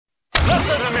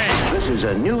to me. This is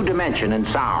a new dimension in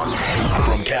sound.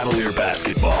 From Cavalier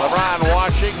basketball. LeBron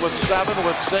watching with 7,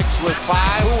 with 6, with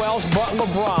 5. Who else but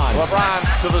LeBron?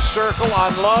 LeBron to the circle,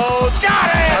 unloads, got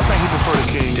it! I think he preferred a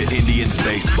king. To Indians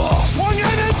baseball. Swung in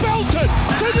and belted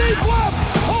to deep left,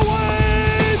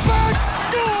 away, back,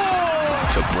 goal!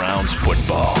 To Browns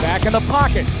football. Back in the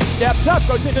pocket, steps up,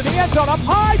 goes into the end zone, up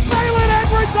high, Braylon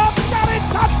Edwards up, got it,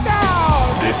 touchdown!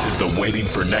 This is the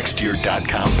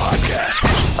waitingfornextyear.com podcast.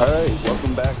 All right,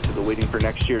 welcome back to the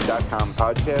waitingfornextyear.com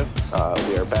podcast.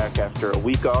 We are back after a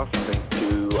week off thanks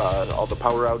to all the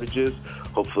power outages.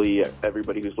 Hopefully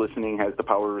everybody who's listening has the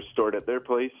power restored at their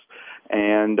place.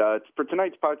 And for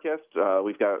tonight's podcast,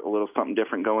 we've got a little something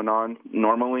different going on.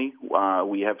 Normally,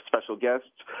 we have special guests,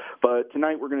 but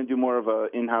tonight we're going to do more of an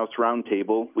in-house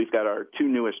roundtable. We've got our two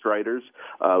newest writers.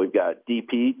 We've got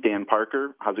DP, Dan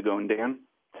Parker. How's it going, Dan?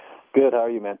 Good. How are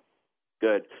you, man?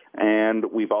 Good.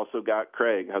 And we've also got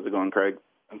Craig. How's it going, Craig?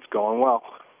 It's going well.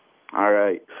 All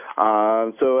right.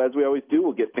 So as we always do,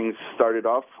 we'll get things started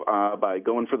off by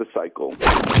going for the cycle.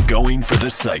 Going for the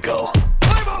cycle.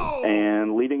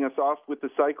 And leading us off with the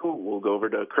cycle, we'll go over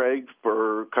to Craig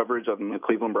for coverage of the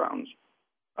Cleveland Browns.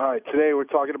 All right. Today we're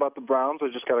talking about the Browns. I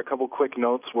just got a couple quick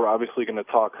notes. We're obviously going to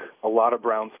talk a lot of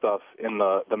Brown stuff in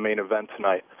the main event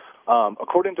tonight.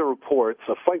 According to reports,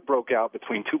 a fight broke out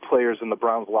between two players in the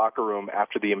Browns locker room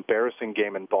after the embarrassing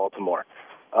game in Baltimore.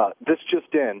 This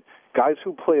just in, guys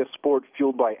who play a sport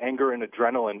fueled by anger and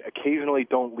adrenaline occasionally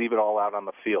don't leave it all out on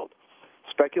the field.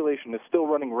 Speculation is still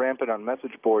running rampant on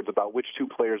message boards about which two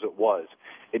players it was.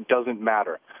 It doesn't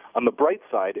matter. On the bright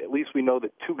side, at least we know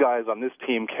that two guys on this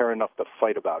team care enough to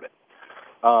fight about it.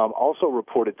 Also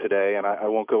reported today, and I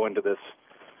won't go into this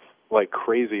like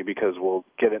crazy because we'll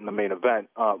get it in the main event,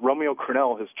 Romeo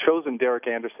Crennel has chosen Derek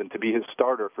Anderson to be his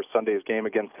starter for Sunday's game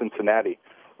against Cincinnati.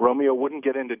 Romeo wouldn't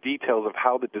get into details of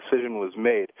how the decision was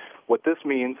made. What this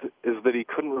means is that he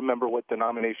couldn't remember what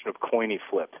denomination of coin he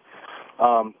flipped.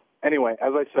 Anyway,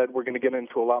 as I said, we're going to get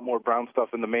into a lot more Brown stuff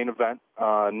in the main event.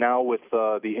 Now with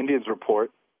the Indians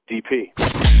report, DP.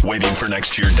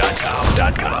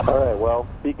 Waitingfornextyear.com. All right, well,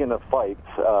 speaking of fights,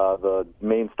 the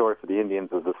main story for the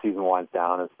Indians as the season winds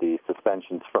down is the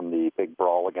suspensions from the big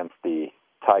brawl against the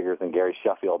Tigers and Gary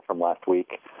Sheffield from last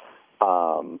week.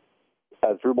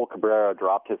 As Asdrubal Cabrera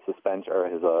dropped his suspension or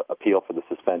his appeal for the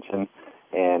suspension,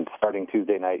 and starting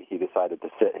Tuesday night, he decided to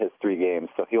sit his 3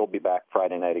 games, so he'll be back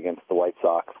Friday night against the White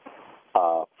Sox.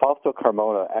 Fausto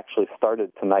Carmona actually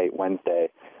started tonight,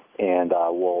 Wednesday, and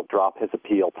will drop his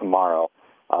appeal tomorrow.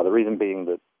 The reason being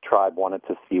the Tribe wanted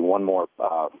to see one more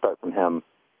start from him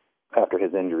after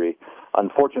his injury.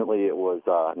 Unfortunately, it was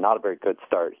not a very good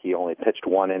start. He only pitched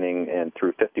 1 inning and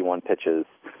threw 51 pitches.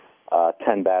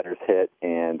 10 batters hit,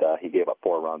 and he gave up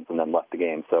 4 runs and then left the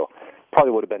game. So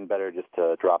probably would have been better just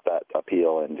to drop that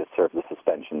appeal and just serve the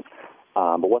suspension.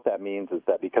 But what that means is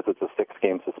that because it's a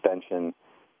 6-game suspension,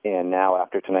 and now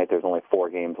after tonight there's only 4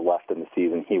 games left in the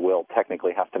season, he will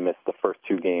technically have to miss the first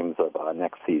 2 games of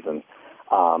next season.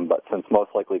 But since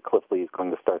most likely Cliff Lee is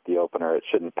going to start the opener, it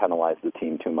shouldn't penalize the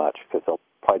team too much because they'll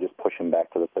probably just push him back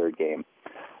to the 3rd game.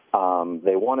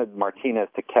 They wanted Martinez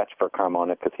to catch for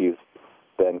Carmona because he's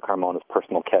been Carmona's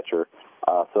personal catcher.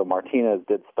 So Martinez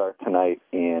did start tonight,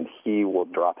 and he will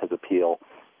drop his appeal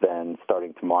then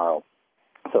starting tomorrow.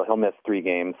 So he'll miss 3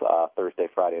 games, Thursday,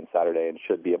 Friday, and Saturday, and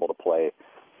should be able to play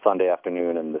Sunday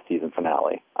afternoon in the season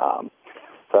finale.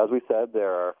 So as we said,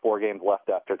 there are 4 games left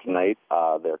after tonight.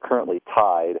 They're currently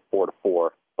tied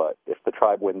 4-4, but if the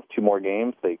Tribe wins 2 more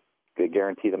games, they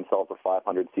guarantee themselves a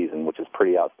 500 season, which is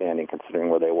pretty outstanding considering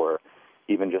where they were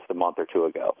even just a month or 2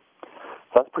 ago.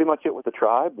 So that's pretty much it with the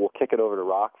Tribe. We'll kick it over to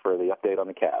Rock for the update on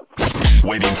the Cavs.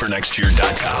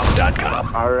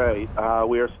 Waitingfornextyear.com. All right.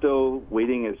 We are still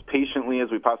waiting as patiently as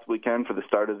we possibly can for the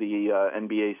start of the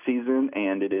NBA season,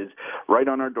 and it is right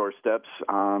on our doorsteps.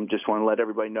 Just want to let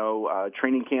everybody know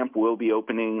training camp will be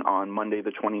opening on Monday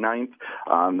the 29th.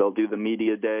 They'll do the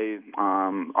media day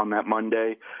on that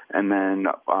Monday, and then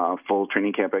full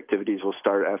training camp activities will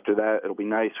start after that. It'll be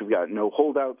nice. We've got no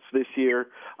holdouts this year.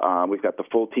 We've got the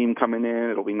full team coming in.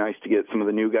 It'll be nice to get some of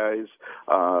the new guys,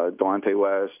 Delonte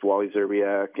West, Wally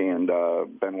Zerbiak, and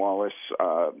Ben Wallace,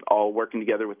 all working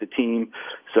together with the team.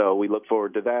 So we look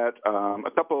forward to that. A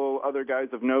couple other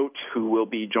guys of note who will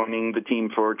be joining the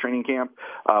team for training camp.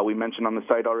 We mentioned on the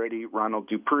site already, Ronald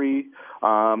Dupree.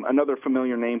 Another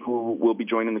familiar name who will be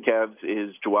joining the Cavs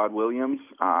is Jawad Williams.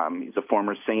 He's a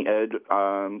former St. Ed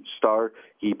star.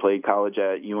 He played college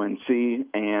at UNC,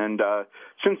 and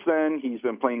since then he's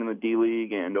been playing in the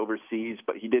D-League and overseas,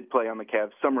 but he did play on the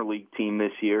Cavs Summer League team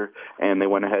this year, and they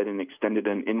went ahead and extended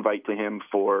an invite to him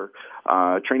for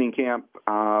training camp.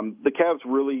 The Cavs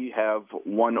really have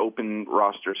one open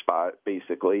roster spot,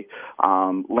 basically.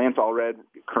 Lance Allred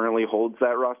currently holds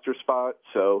that roster spot,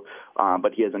 so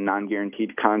but he has a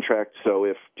non-guaranteed contract. So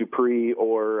if Dupree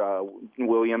or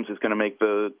Williams is going to make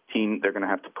the team, they're going to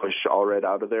have to push Allred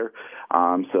out of there.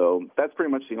 So that's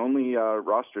pretty much the only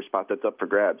roster spot that's up for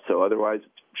grabs. So otherwise,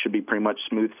 it should be pretty much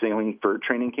smooth sailing for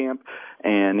training camp.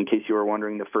 And in case you were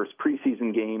wondering, the first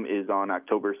preseason game is on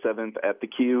October 7th at the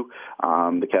Q.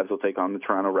 The Cavs will take on the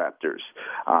Toronto Raptors.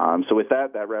 So with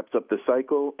that wraps up the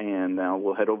cycle, and now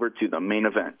we'll head over to the main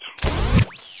event.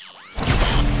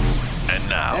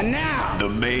 And now, the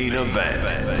main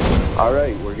event. All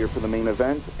right, we're here for the main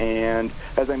event, and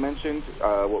as I mentioned,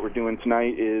 what we're doing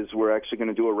tonight is we're actually going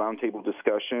to do a roundtable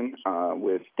discussion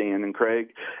with Dan and Craig,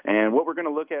 and what we're going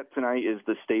to look at tonight is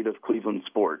the state of Cleveland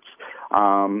sports.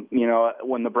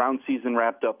 When the Browns season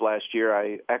wrapped up last year,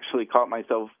 I actually caught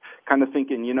myself kind of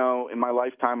thinking, in my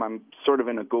lifetime, I'm sort of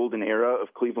in a golden era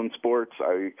of Cleveland sports.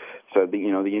 I said,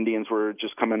 the Indians were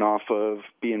just coming off of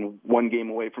being one game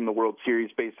away from the World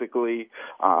Series, basically.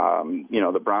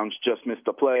 The Browns just missed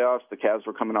the playoffs. The Cavs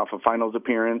were coming off a finals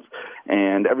appearance,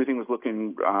 and everything was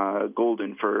looking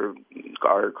golden for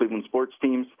our Cleveland sports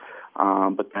teams.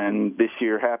 But then this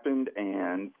year happened,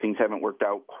 and things haven't worked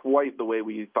out quite the way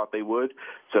we thought they would.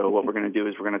 So what we're going to do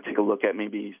is we're going to take a look at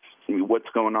maybe what's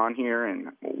going on here and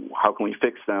how can we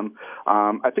fix them.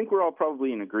 I think we're all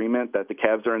probably in agreement that the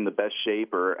Cavs are in the best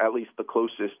shape, or at least the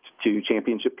closest to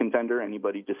championship contender.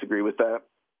 Anybody disagree with that?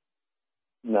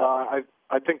 No,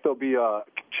 I think they'll be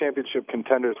championship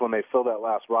contenders when they fill that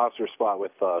last roster spot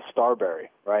with Starberry,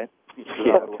 right?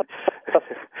 Yeah.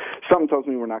 Something tells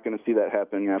me we're not going to see that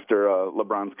happen after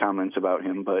LeBron's comments about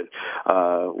him, but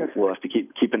we'll have to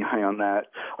keep an eye on that.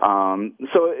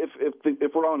 So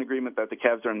if we're all in agreement that the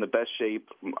Cavs are in the best shape,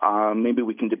 maybe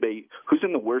we can debate who's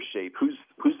in the worst shape. Who's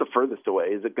the furthest away?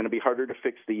 Is it going to be harder to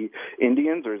fix the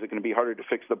Indians, or is it going to be harder to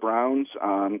fix the Browns?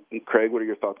 Craig, what are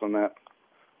your thoughts on that?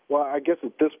 Well, I guess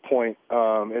at this point,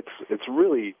 it's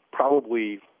really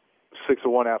probably 6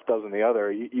 of one, half dozen the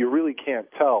other. You really can't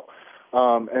tell.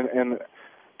 And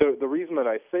the reason that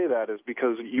I say that is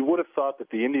because you would have thought that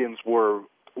the Indians were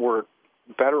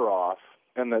better off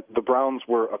and that the Browns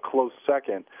were a close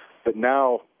second. But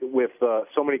now, with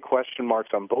so many question marks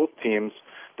on both teams,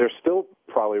 they're still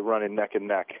probably running neck and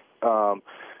neck.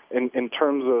 In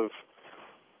terms of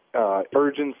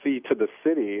urgency to the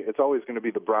city, it's always going to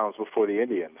be the Browns before the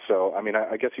Indians. So,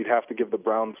 I guess you'd have to give the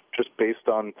Browns just based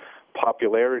on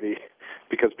popularity,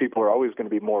 because people are always going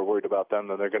to be more worried about them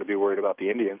than they're going to be worried about the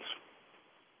Indians.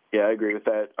 Yeah, I agree with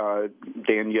that.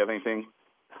 Dan, do you have anything?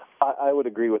 I would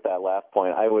agree with that last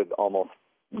point. I would almost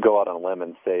go out on a limb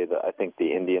and say that I think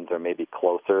the Indians are maybe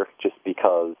closer, just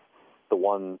because the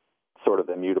one sort of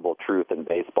immutable truth in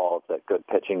baseball is that good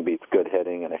pitching beats good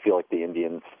hitting, and I feel like the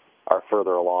Indians are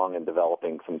further along in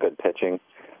developing some good pitching.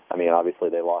 Obviously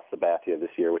they lost Sabathia this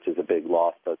year, which is a big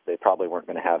loss, but they probably weren't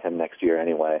going to have him next year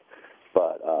anyway.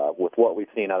 But with what we've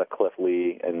seen out of Cliff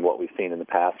Lee and what we've seen in the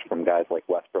past from guys like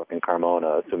Westbrook and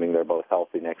Carmona, assuming they're both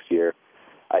healthy next year,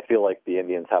 I feel like the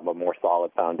Indians have a more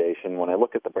solid foundation. When I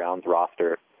look at the Browns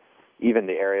roster, even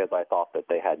the areas I thought that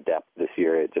they had depth this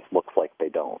year, it just looks like they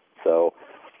don't. So,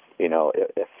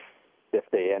 if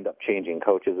they end up changing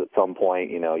coaches at some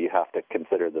point, you have to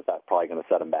consider that that's probably going to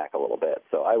set them back a little bit.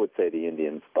 So I would say the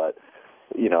Indians, but,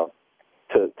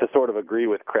 to sort of agree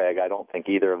with Craig, I don't think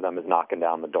either of them is knocking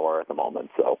down the door at the moment.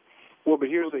 So, well, but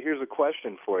here's a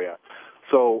question for you.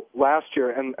 So last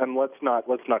year, and let's not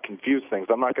confuse things.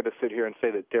 I'm not going to sit here and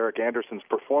say that Derek Anderson's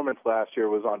performance last year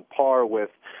was on par with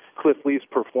Cliff Lee's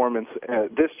performance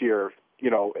this year,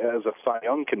 as a Cy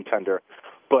Young contender.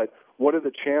 But what are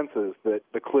the chances that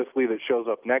the Cliff Lee that shows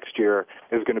up next year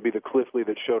is going to be the Cliff Lee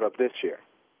that showed up this year?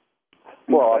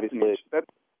 Well, obviously, that's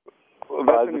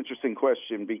an interesting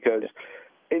question, because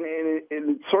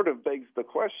it sort of begs the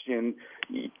question,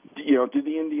 do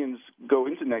the Indians go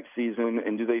into next season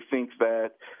and do they think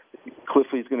that Cliff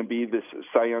Lee's going to be this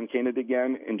Cy Young candidate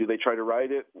again, and do they try to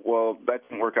ride it? Well, that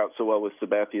didn't work out so well with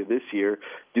Sabathia this year.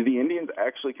 Do the Indians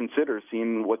actually consider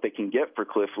seeing what they can get for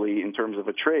Cliff Lee in terms of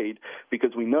a trade?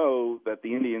 Because we know that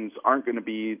the Indians aren't going to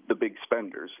be the big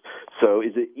spenders. So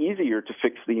is it easier to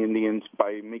fix the Indians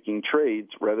by making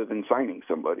trades rather than signing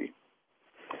somebody?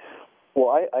 Well,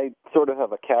 I sort of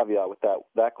have a caveat with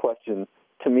that question.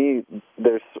 To me,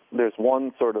 there's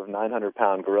one sort of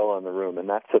 900-pound gorilla in the room, and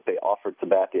that's that they offered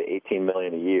Sabathia $18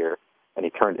 million a year, and he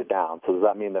turned it down. So does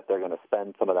that mean that they're going to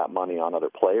spend some of that money on other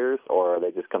players, or are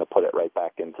they just going to put it right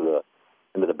back into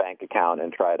the bank account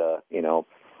and try to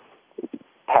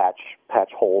patch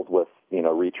holes with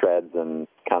retreads and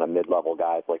kind of mid-level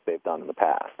guys like they've done in the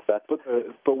past.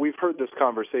 But we've heard this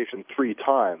conversation 3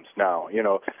 times now.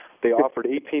 They offered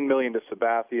 $18 million to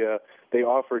Sabathia. They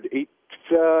offered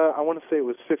I want to say it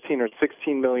was $15 or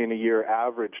 $16 million a year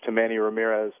average to Manny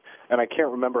Ramirez, and I can't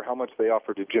remember how much they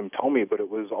offered to Jim Thome, but it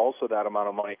was also that amount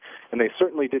of money. And they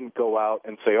certainly didn't go out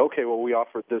and say, okay, well, we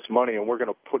offered this money and we're going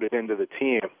to put it into the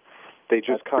team. They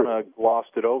just kind of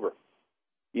glossed it over.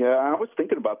 Yeah, I was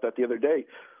thinking about that the other day.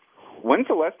 When's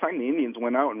the last time the Indians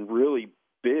went out and really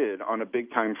bid on a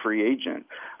big-time free agent?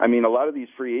 I mean, a lot of these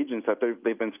free agents that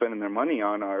they've been spending their money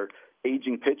on are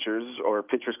aging pitchers or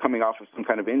pitchers coming off of some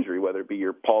kind of injury, whether it be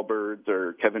your Paul Birds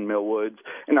or Kevin Millwoods.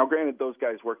 And now, granted, those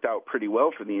guys worked out pretty well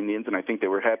for the Indians, and I think they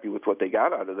were happy with what they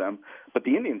got out of them. But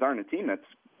the Indians aren't a team that's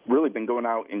really been going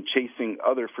out and chasing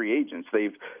other free agents.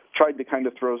 They've tried to kind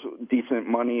of throw decent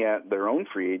money at their own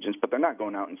free agents, but they're not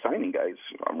going out and signing guys,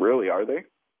 really, are they?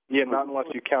 Yeah, not unless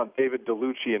you count David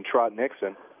DeLucci and Trot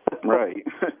Nixon. Right.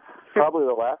 Probably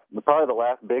the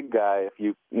last big guy, if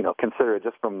you consider it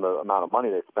just from the amount of money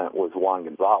they spent, was Juan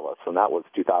Gonzalez, and that was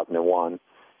 2001.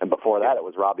 And before that, it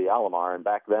was Robbie Alomar, and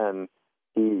back then,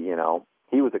 he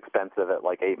was expensive at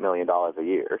like $8 million a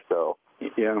year. So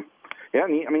yeah,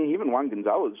 and even Juan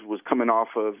Gonzalez was coming off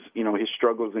of his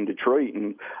struggles in Detroit,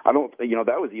 and I don't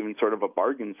that was even sort of a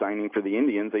bargain signing for the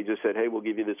Indians. They just said, hey, we'll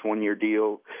give you this 1-year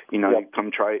deal,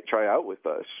 come try out with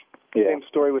us. Yeah. Same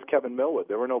story with Kevin Millwood.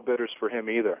 There were no bidders for him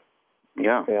either.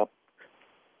 Yeah.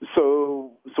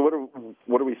 So what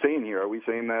are we saying here? Are we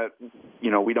saying that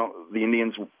the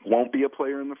Indians won't be a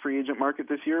player in the free agent market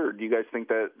this year, or do you guys think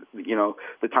that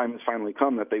the time has finally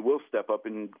come that they will step up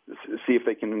and see if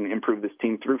they can improve this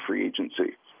team through free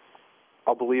agency?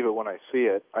 I'll believe it when I see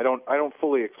it. I don't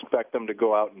fully expect them to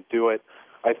go out and do it.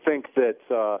 I think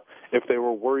that if they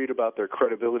were worried about their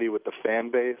credibility with the fan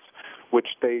base, which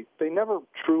they never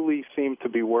truly seem to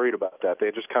be worried about that.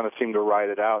 They just kind of seem to ride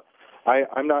it out.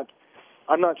 I'm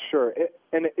not sure.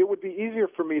 And it would be easier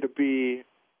for me to be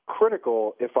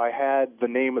critical if I had the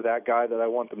name of that guy that I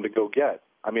want them to go get.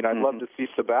 I mean, I'd love to see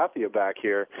Sabathia back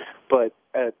here, but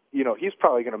he's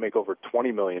probably going to make over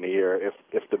 $20 million a year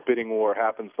if the bidding war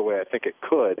happens the way I think it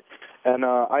could. And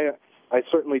I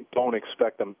certainly don't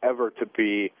expect them ever to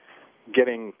be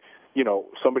getting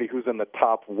somebody who's in the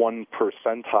top 1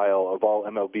 percentile of all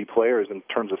MLB players in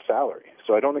terms of salary.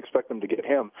 So I don't expect them to get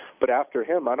him. But after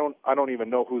him, I don't even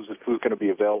know who's going to be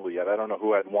available yet. I don't know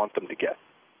who I'd want them to get.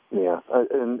 Yeah,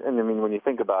 and I mean, when you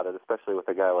think about it, especially with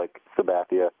a guy like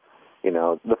Sabathia,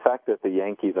 the fact that the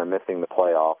Yankees are missing the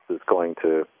playoffs is going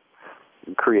to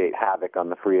create havoc on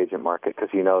the free agent market because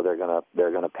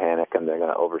they're gonna panic and they're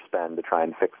gonna overspend to try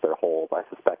and fix their holes. I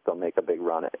suspect they'll make a big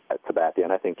run at Sabathia,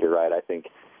 and I think you're right. I think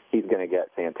he's going to get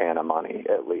Santana money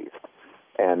at least,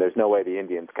 and there's no way the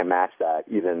Indians can match that.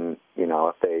 Even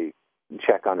if they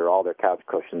check under all their couch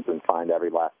cushions and find every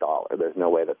last dollar, there's no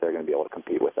way that they're going to be able to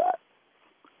compete with that.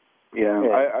 Yeah.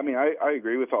 I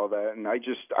agree with all that, and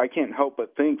I can't help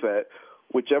but think that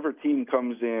whichever team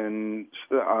comes in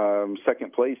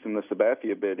second place in the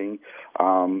Sabathia bidding,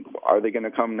 are they going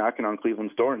to come knocking on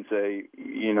Cleveland's door and say,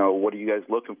 what are you guys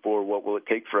looking for? What will it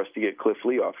take for us to get Cliff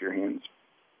Lee off your hands?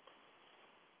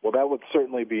 Well, that would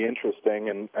certainly be interesting,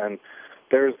 and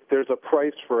there's a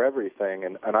price for everything,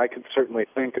 and I could certainly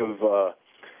think of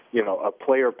a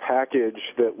player package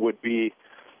that would be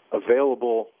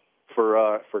available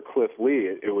for Cliff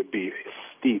Lee. It would be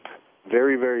steep,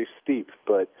 very, very steep,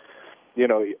 but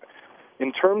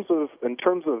in terms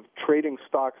of trading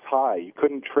stocks high, you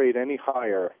couldn't trade any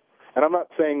higher. And I'm not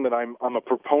saying that I'm a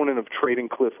proponent of trading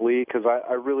Cliff Lee because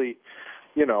I really,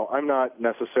 I'm not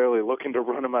necessarily looking to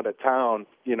run him out of town,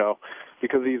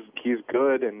 because he's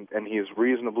good and he's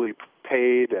reasonably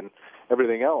paid and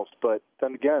everything else. But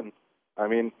then again, I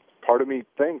mean, part of me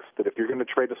thinks that if you're going to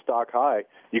trade a stock high,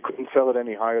 you couldn't sell it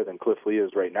any higher than Cliff Lee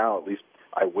is right now. At least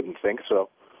I wouldn't think so.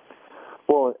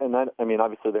 Well, and that, I mean,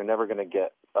 obviously they're never going to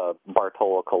get a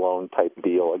Bartolo Colon type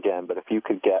deal again, but if you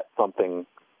could get something,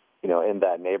 in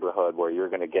that neighborhood where you're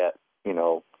going to get,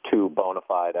 2 bona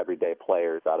fide everyday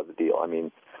players out of the deal. I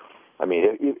mean,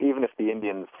 even if the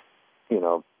Indians,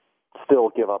 still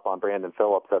give up on Brandon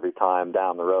Phillips every time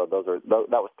down the road, that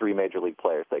was 3 major league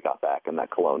players they got back in that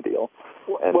Colon deal.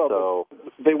 And so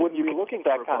they wouldn't be looking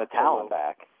for that kind of talent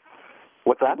back.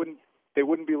 What's that? They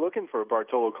wouldn't be looking for a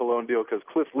Bartolo Colon deal because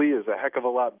Cliff Lee is a heck of a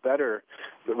lot better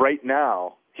right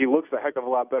now. He looks a heck of a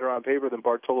lot better on paper than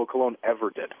Bartolo Colon ever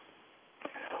did.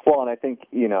 Well, and I think,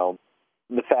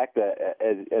 the fact that,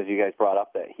 as you guys brought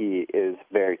up, that he is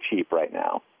very cheap right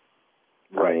now.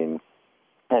 Right. I mean,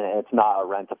 and it's not a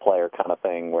rent-a-player kind of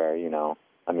thing where,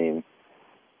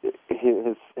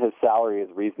 his salary is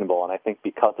reasonable, and I think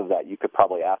because of that, you could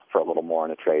probably ask for a little more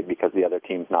in a trade because the other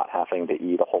team's not having to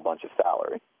eat a whole bunch of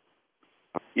salary.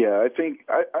 Yeah, I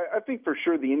think for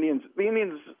sure the Indians.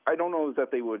 I don't know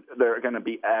that they're going to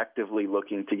be actively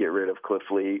looking to get rid of Cliff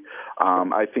Lee.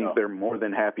 I think they're more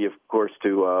than happy, of course,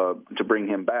 to bring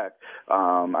him back.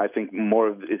 I think more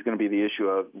is going to be the issue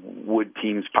of would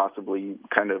teams possibly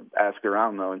kind of ask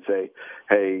around though and say,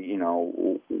 hey,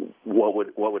 what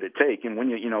would it take? And when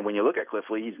you look at Cliff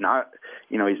Lee, he's not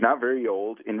very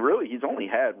old, and really he's only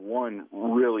had one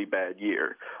really bad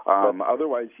year.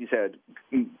 Otherwise, he's had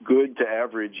good to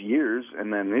average years,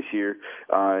 and then this year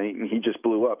he just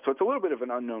blew up. So it's a little bit of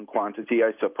an unknown quantity,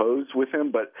 I suppose, with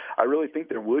him. But I really think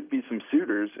there would be some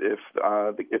suitors if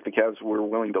the Cavs were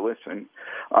willing to listen.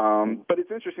 But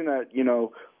it's interesting that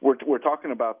we're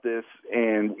talking about this,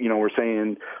 and we're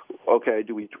saying, okay,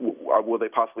 will they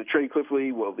possibly trade Cliff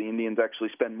Lee? Will the Indians actually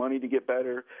spend money to get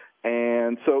better?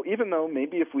 And so even though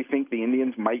maybe if we think the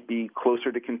Indians might be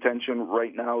closer to contention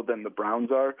right now than the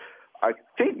Browns are, I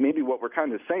think maybe what we're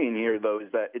kind of saying here, though,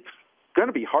 is that it's going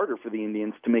to be harder for the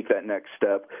Indians to make that next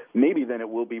step, maybe than it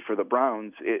will be for the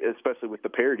Browns, especially with the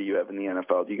parity you have in the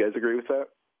NFL. Do you guys agree with that?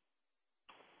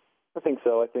 I think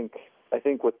so. I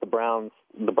think with the Browns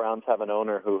have an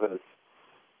owner who has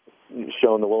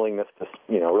shown the willingness to,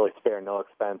 really spare no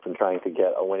expense in trying to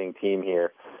get a winning team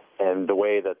here. And the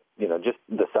way that, just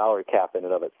the salary cap in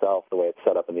and of itself, the way it's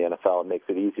set up in the NFL, it makes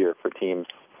it easier for teams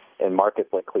in markets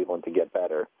like Cleveland to get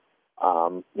better.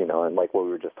 And like what we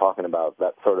were just talking about,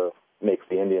 that sort of makes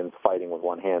the Indians fighting with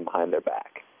one hand behind their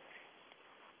back.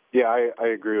 Yeah, I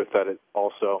agree with that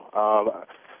also.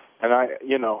 And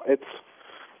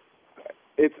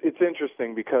it's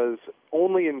interesting because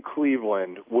only in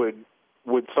Cleveland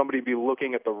would somebody be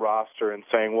looking at the roster and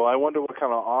saying, well, I wonder what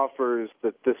kind of offers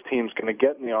that this team's going to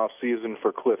get in the off season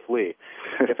for Cliff Lee.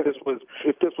 If this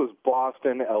was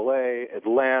Boston, LA,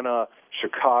 Atlanta,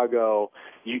 Chicago,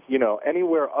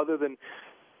 anywhere other than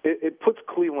it puts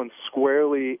Cleveland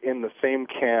squarely in the same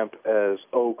camp as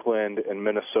Oakland and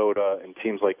Minnesota and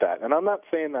teams like that. And I'm not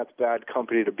saying that's bad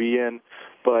company to be in,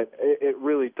 but it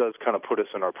really does kind of put us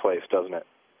in our place, doesn't it?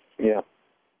 Yeah.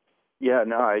 Yeah,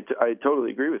 no, I totally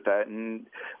agree with that, and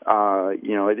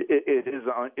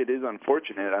it is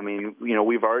unfortunate. I mean,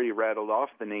 we've already rattled off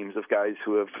the names of guys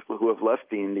who have left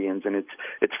the Indians, and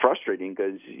it's frustrating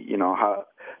because how,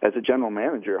 as a general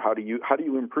manager, how do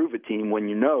you improve a team when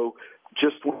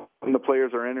just when the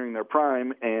players are entering their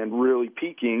prime and really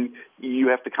peaking, you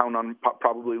have to count on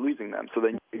probably losing them. So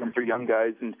then you pick them for young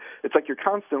guys, and it's like you're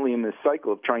constantly in this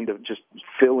cycle of trying to just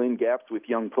fill in gaps with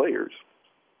young players.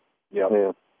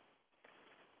 Yeah.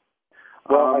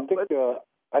 Well,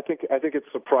 I think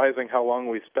it's surprising how long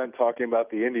we spent talking about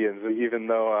the Indians, even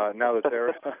though now that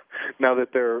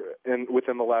they're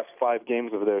within the last 5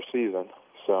 games of their season.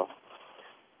 So.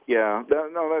 Yeah,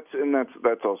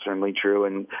 that's all certainly true,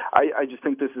 and I just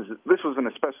think this was an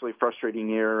especially frustrating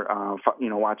year.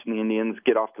 Watching the Indians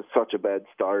get off to such a bad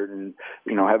start, and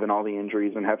having all the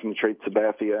injuries and having to trade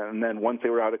Sabathia, and then once they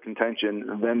were out of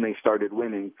contention, then they started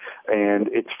winning, and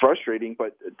it's frustrating.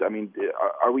 But I mean,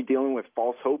 are we dealing with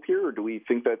false hope here, or do we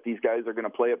think that these guys are going to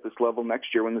play at this level next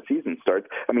year when the season starts?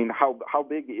 I mean, how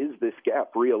big is this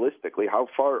gap realistically? How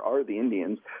far are the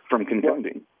Indians from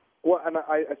contending? Well, and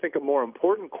I think a more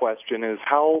important question is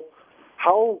how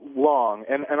long,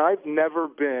 and I've never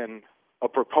been a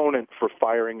proponent for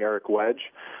firing Eric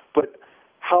Wedge, but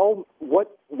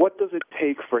what does it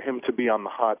take for him to be on the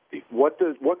hot seat? What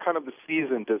kind of a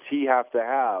season does he have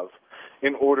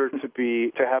in order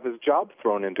to have his job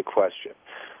thrown into question?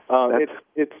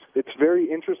 It's very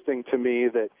interesting to me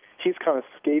that he's kind of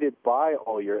skated by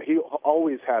all year. He'll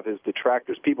always have his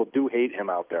detractors. People do hate him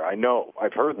out there. I know.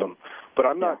 I've heard them. But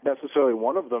I'm not necessarily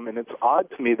one of them, and it's odd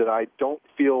to me that I don't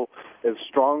feel as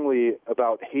strongly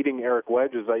about hating Eric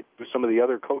Wedge as I do some of the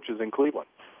other coaches in Cleveland.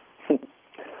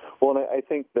 Well, and I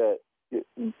think that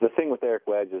the thing with Eric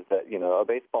Wedge is that, a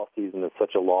baseball season is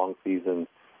such a long season.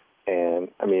 And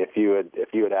I mean, if you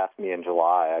had asked me in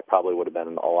July, I probably would have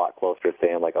been a lot closer to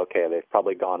saying like, okay, they've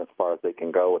probably gone as far as they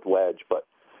can go with Wedge. But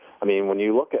I mean, when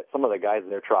you look at some of the guys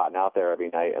that are trotting out there every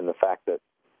night, and the fact that,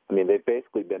 I mean, they've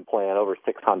basically been playing over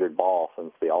 600 ball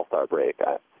since the All-Star break.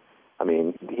 I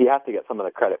mean, he has to get some of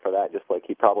the credit for that, just like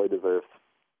he probably deserves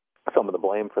some of the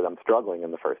blame for them struggling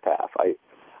in the first half.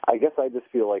 I guess I just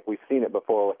feel like we've seen it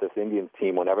before with this Indians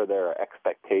team. Whenever there are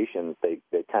expectations, they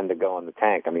tend to go in the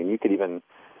tank. I mean, you could even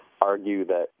argue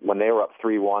that when they were up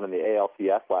 3-1 in the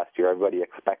ALCS last year, everybody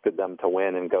expected them to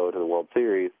win and go to the World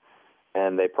Series,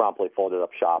 and they promptly folded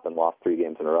up shop and lost 3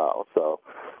 games in a row. So,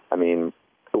 I mean,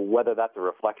 whether that's a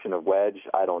reflection of Wedge,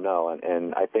 I don't know.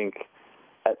 And I think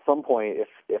at some point,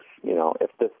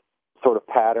 if this sort of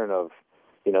pattern of,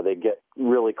 they get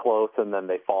really close and then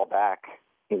they fall back,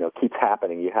 keeps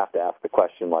happening, you have to ask the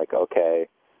question like, okay,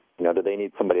 do they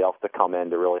need somebody else to come in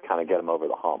to really kind of get them over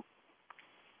the hump?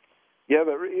 Yeah,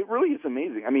 but it really is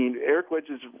amazing. I mean, Eric Wedge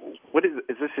is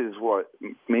this his,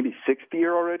 maybe sixth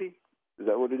year already? Is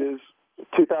that what it is?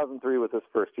 2003 was his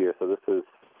first year, so this is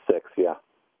 6, yeah.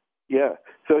 Yeah,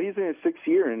 so he's in his 6th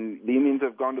year, and the Indians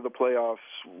have gone to the playoffs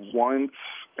once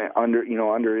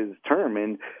under his term,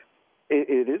 and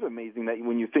it is amazing that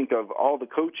when you think of all the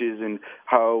coaches and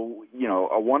how,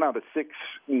 a 1 out of 6,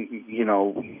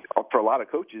 for a lot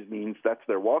of coaches means that's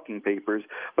their walking papers.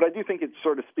 But I do think it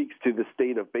sort of speaks to the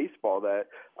state of baseball that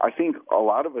I think a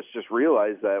lot of us just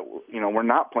realize that, we're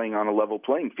not playing on a level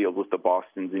playing field with the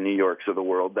Bostons and New Yorks of the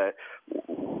world, that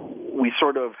we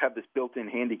sort of have this built-in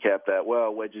handicap that,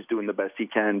 well, Wedge is doing the best he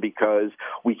can because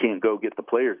we can't go get the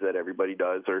players that everybody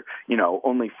does, or,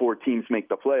 only 4 teams make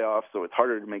the playoffs, so it's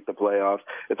harder to make the playoffs.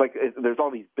 It's like there's all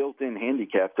these built-in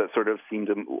handicaps that sort of seem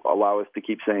to allow us to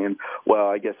keep saying, well,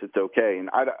 I guess it's okay. And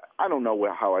I don't know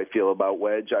how I feel about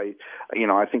Wedge. I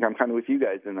think I'm kind of with you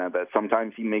guys in that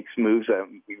sometimes he makes moves that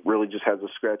really just has a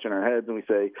scratch in our heads, and we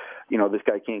say, this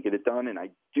guy can't get it done. And I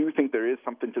do think there is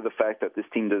something to the fact that this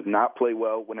team does not play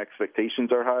well when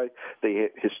expectations are high. They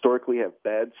historically have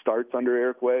bad starts under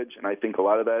Eric Wedge, and I think a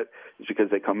lot of that is because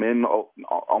they come in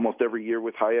almost every year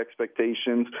with high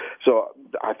expectations. So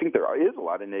I think there is a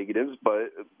lot of negatives,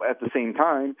 but at the same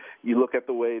time, you look at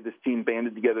the way this team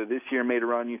banded together this year, made a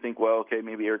run, you think, well, okay,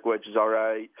 maybe Eric Wedge is all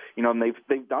right. And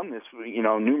they've done this,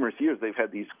 numerous years. They've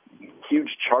had these huge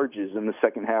charges in the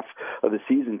second half of the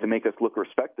season to make us look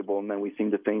respectable, and then we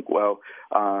seem to think, well,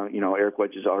 Eric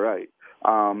Wedge is all right.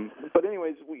 But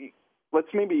anyways, let's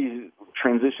maybe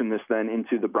transition this then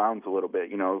into the Browns a little bit.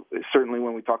 Certainly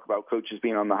when we talk about coaches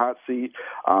being on the hot seat,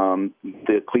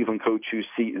 the Cleveland coach whose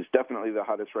seat is definitely the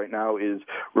hottest right now is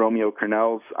Romeo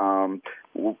Crennel's.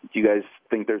 Do you guys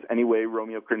think there's any way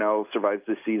Romeo Crennel survives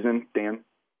this season, Dan?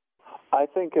 I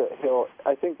think that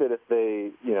if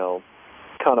they,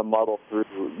 kind of muddle through,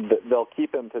 they'll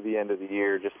keep him to the end of the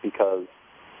year just because,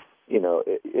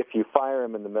 if you fire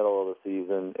him in the middle of the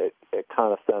season, it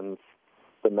kind of sends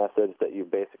the message that you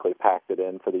basically packed it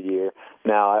in for the year.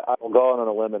 Now, I will go on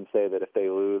a limb and say that if they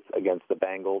lose against the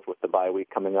Bengals with the bye week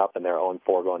coming up and they're 0-4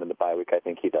 going into the bye week, I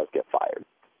think he does get fired.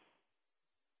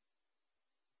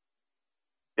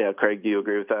 Yeah, Craig, do you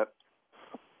agree with that?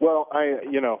 Well,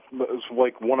 it's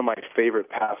like one of my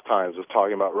favorite pastimes is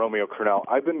talking about Romeo Crennel.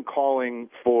 I've been calling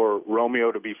for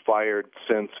Romeo to be fired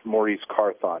since Maurice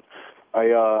Carthon.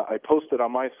 I posted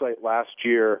on my site last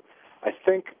year, I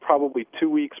think probably 2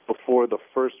 weeks before the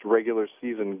first regular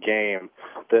season game,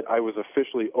 that I was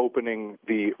officially opening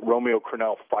the Romeo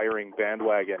Crennel firing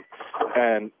bandwagon,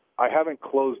 and I haven't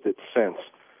closed it since.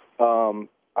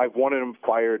 I've wanted him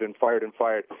fired and fired and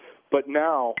fired. But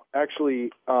now,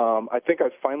 actually, I think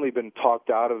I've finally been talked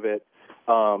out of it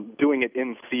doing it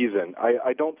in season.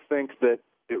 I don't think that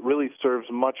it really serves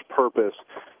much purpose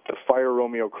to fire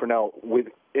Romeo Crennel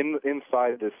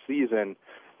inside this season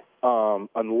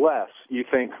unless you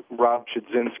think Rob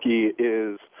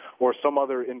Chudzinski or some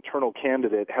other internal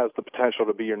candidate has the potential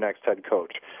to be your next head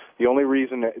coach. The only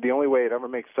way it ever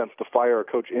makes sense to fire a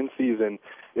coach in season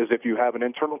is if you have an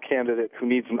internal candidate who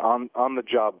needs an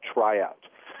on-the-job tryout.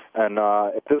 And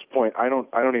at this point, I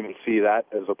don't even see that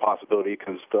as a possibility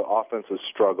because the offense has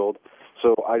struggled.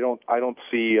 So I don't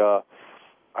see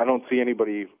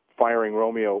anybody firing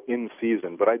Romeo in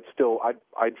season. But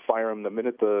I'd fire him the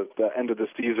minute the end of the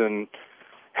season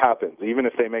happens. Even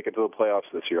if they make it to the playoffs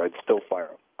this year, I'd still fire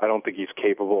him. I don't think he's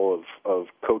capable of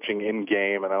coaching in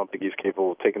game, and I don't think he's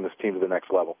capable of taking this team to the next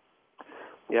level.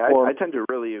 Yeah, I tend to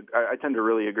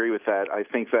really agree with that. I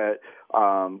think that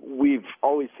we've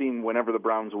always seen whenever the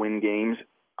Browns win games,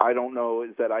 I don't know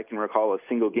that I can recall a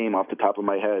single game off the top of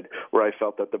my head where I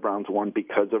felt that the Browns won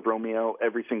because of Romeo.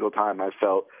 Every single time I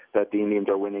felt that the Indians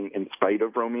are winning in spite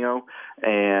of Romeo,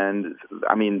 and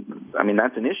I mean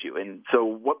that's an issue. And so,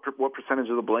 what percentage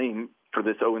of the blame for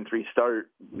this 0-3 start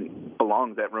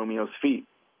belongs at Romeo's feet?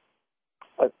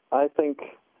 I think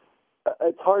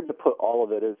it's hard to put all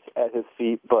of it at his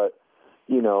feet, but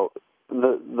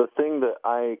the thing that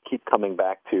I keep coming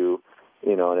back to,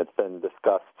 and it's been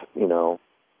discussed,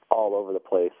 all over the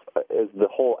place, is the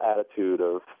whole attitude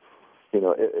of,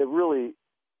 it really,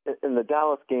 in the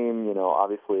Dallas game,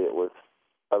 obviously it was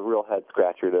a real head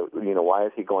scratcher to, why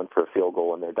is he going for a field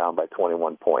goal when they're down by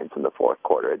 21 points in the fourth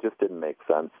quarter? It just didn't make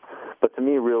sense. But to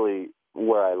me, really,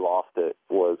 where I lost it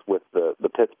was with the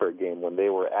Pittsburgh game when they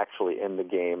were actually in the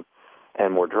game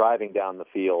and we're driving down the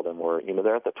field and we're,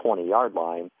 they're at the 20-yard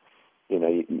line,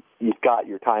 you've got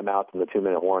your timeouts and the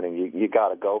 2-minute warning. You got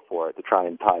to go for it to try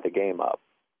and tie the game up.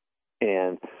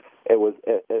 And it was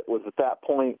at that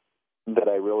point that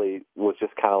I really was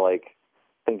just kind of like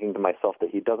thinking to myself that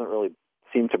he doesn't really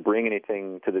seem to bring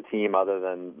anything to the team other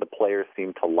than the players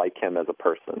seem to like him as a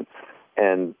person.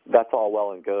 And that's all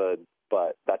well and good,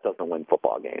 but that doesn't win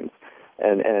football games.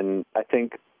 And I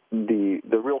think the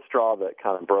real straw that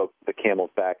kind of broke the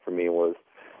camel's back for me was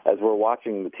as we're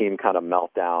watching the team kind of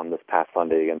melt down this past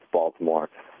Sunday against Baltimore,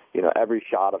 every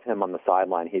shot of him on the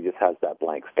sideline, he just has that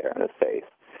blank stare on his face.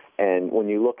 And when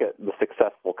you look at the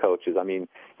successful coaches, I mean,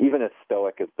 even as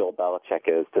stoic as Bill Belichick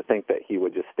is, to think that he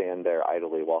would just stand there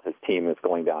idly while his team is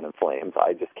going down in flames,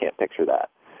 I just can't picture that.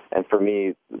 And for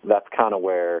me, that's kind of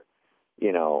where,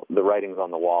 the writing's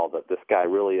on the wall that this guy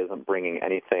really isn't bringing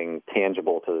anything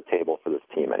tangible to the table for this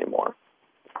team anymore.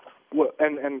 Well,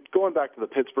 and going back to the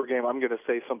Pittsburgh game, I'm going to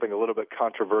say something a little bit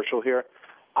controversial here.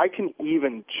 I can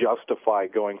even justify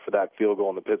going for that field goal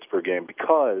in the Pittsburgh game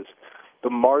because the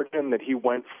margin that he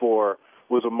went for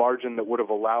was a margin that would have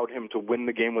allowed him to win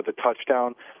the game with a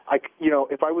touchdown.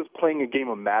 If I was playing a game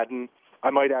of Madden, I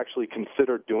might actually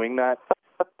consider doing that.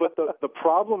 But the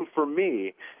problem for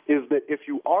me is that if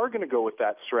you are going to go with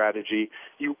that strategy,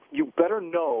 you better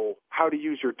know how to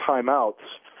use your timeouts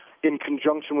in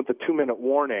conjunction with the 2-minute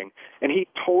warning, and he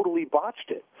totally botched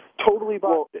it.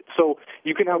 So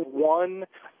you can have one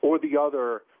or the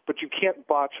other, but you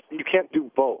can't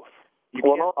do both.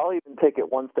 I'll even take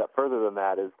it one step further than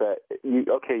that, is that, you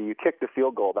kicked the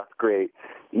field goal, that's great.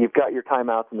 You've got your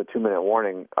timeouts and the 2-minute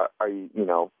warning. Are you,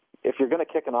 if you're going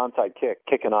to kick an onside kick,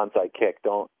 kick an onside kick.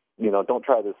 Don't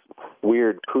try this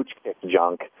weird pooch kick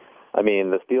junk. I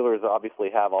mean, the Steelers obviously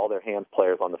have all their hands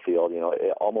players on the field.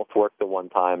 It almost worked the one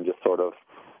time just sort of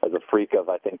as a freak of,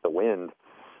 I think, the wind.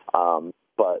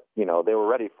 But, they were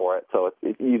ready for it. So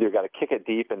you either got to kick it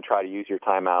deep and try to use your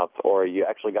timeouts, or you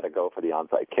actually got to go for the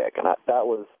onside kick. And that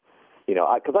was,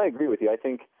 because I agree with you. I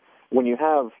think when you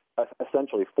have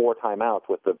essentially 4 timeouts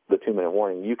with the 2-minute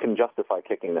warning, you can justify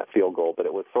kicking that field goal. But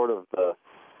it was sort of the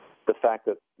fact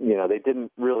that, they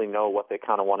didn't really know what they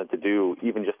kind of wanted to do,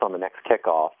 even just on the next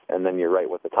kickoff. And then you're right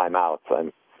with the timeouts.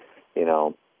 And,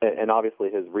 and obviously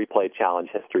his replay challenge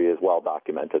history is well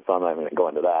documented, so I'm not even going to go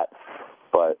into that.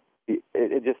 But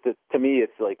it just, to me,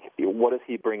 it's like, what is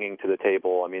he bringing to the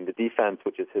table? I mean, the defense,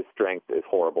 which is his strength, is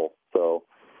horrible. So,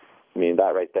 I mean,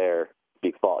 that right there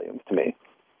speaks volumes to me.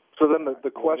 So then the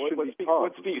question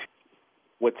becomes...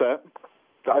 What's that?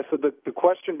 I said the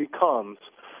question becomes,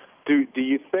 do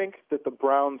you think that the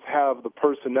Browns have the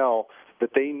personnel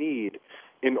that they need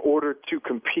in order to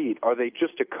compete? Are they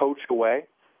just a coach away?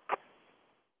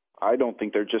 I don't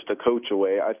think they're just a coach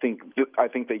away. I think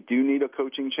they do need a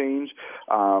coaching change.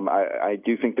 I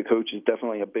do think the coach is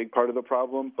definitely a big part of the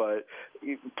problem, but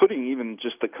putting even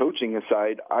just the coaching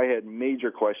aside, I had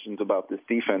major questions about this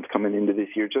defense coming into this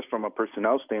year just from a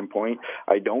personnel standpoint.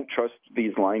 I don't trust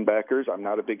these linebackers. I'm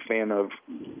not a big fan of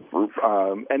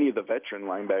any of the veteran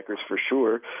linebackers for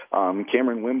sure.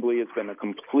 Cameron Wembley has been a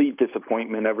complete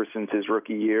disappointment ever since his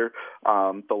rookie year.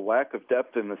 The lack of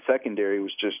depth in the secondary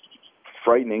was just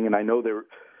frightening, and I know there,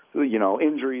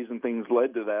 injuries and things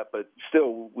led to that, but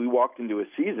still, we walked into a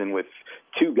season with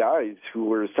 2 guys who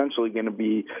were essentially going to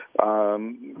be,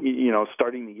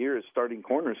 starting the year as starting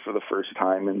corners for the first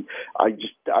time, and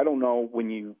I don't know, when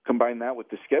you combine that with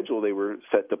the schedule they were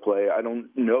set to play, I don't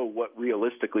know what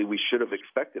realistically we should have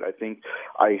expected. I think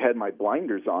I had my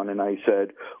blinders on, and I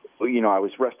said, I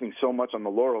was resting so much on the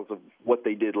laurels of what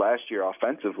they did last year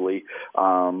offensively,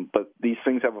 but these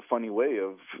things have a funny way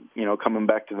of, coming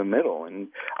back to the middle, and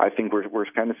I think we're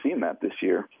kind of seeing that this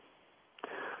year.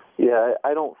 Yeah,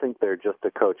 I don't think they're just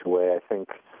a coach away. I think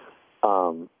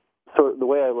so the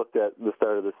way I looked at the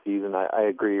start of the season, I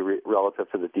agree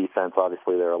relative to the defense.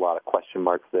 Obviously, there are a lot of question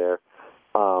marks there.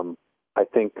 I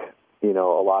think, a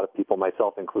lot of people,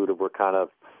 myself included, were kind of,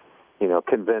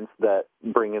 convinced that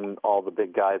bringing all the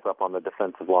big guys up on the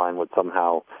defensive line would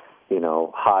somehow,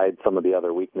 hide some of the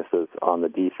other weaknesses on the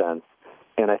defense.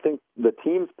 And I think the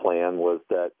team's plan was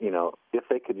that, if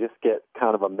they could just get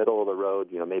kind of a middle-of-the-road,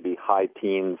 maybe high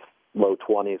teens, low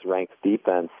 20s ranked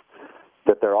defense,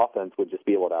 that their offense would just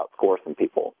be able to outscore some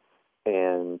people.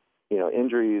 And,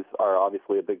 injuries are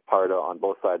obviously a big part on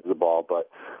both sides of the ball, but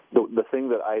the thing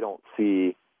that I don't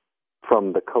see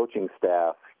from the coaching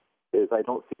staff is I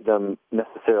don't see them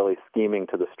necessarily scheming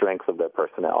to the strengths of their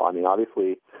personnel. I mean,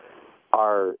 obviously,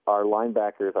 our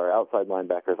linebackers, our outside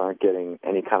linebackers, aren't getting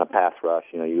any kind of pass rush.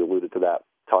 You alluded to that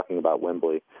talking about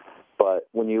Wembley. But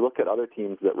when you look at other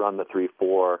teams that run the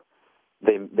 3-4,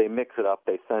 they mix it up.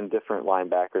 They send different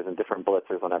linebackers and different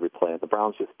blitzers on every play. The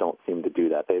Browns just don't seem to do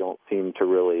that. They don't seem to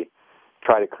really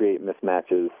try to create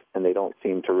mismatches, and they don't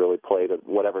seem to really play to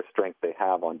whatever strength they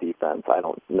have on defense. I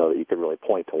don't know that you could really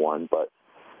point to one, but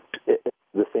it's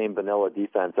the same vanilla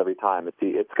defense every time.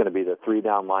 It's going to be the 3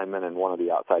 down linemen and one of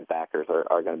the outside backers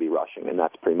are going to be rushing, and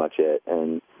that's pretty much it.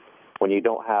 And when you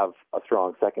don't have a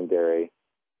strong secondary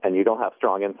and you don't have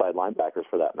strong inside linebackers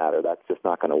for that matter, that's just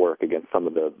not going to work against some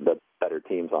of the better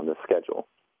teams on this schedule.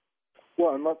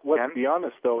 Well, and let's be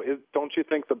honest, though. Don't you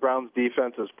think the Browns'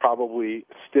 defense is probably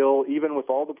still, even with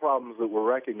all the problems that we're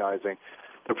recognizing,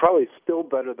 they're probably still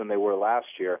better than they were last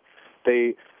year?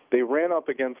 They ran up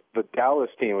against the Dallas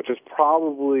team, which is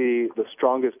probably the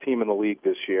strongest team in the league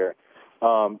this year.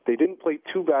 They didn't play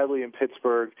too badly in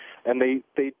Pittsburgh, and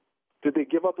did they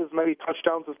give up as many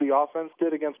touchdowns as the offense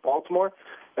did against Baltimore?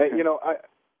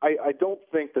 I don't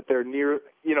think that they're near,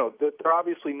 they're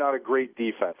obviously not a great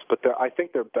defense, but I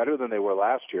think they're better than they were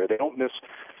last year. They don't miss,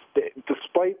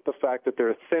 despite the fact that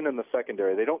they're thin in the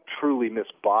secondary, they don't truly miss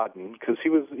Bodden because he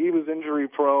was injury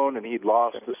prone and he'd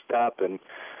lost a step, and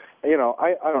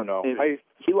I don't know.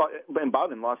 Ben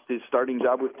Bodden lost his starting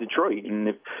job with Detroit, and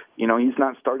if he's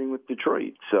not starting with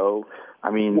Detroit, so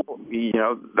I mean,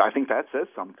 I think that says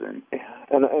something.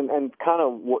 And kind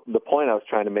of the point I was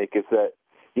trying to make is that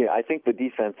I think the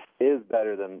defense is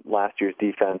better than last year's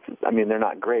defense. I mean, they're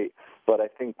not great, but I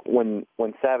think when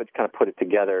Savage kind of put it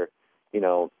together,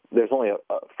 there's only a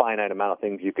finite amount of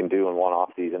things you can do in one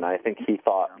offseason. I think he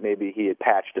thought maybe he had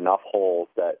patched enough holes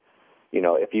that,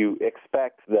 if you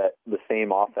expect that the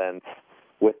same offense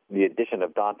with the addition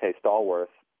of Dante Stallworth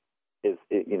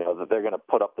that they're going to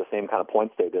put up the same kind of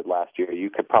points they did last year, you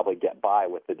could probably get by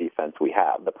with the defense we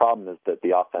have. The problem is that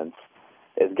the offense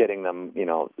is getting them,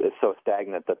 is so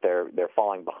stagnant that they're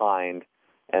falling behind,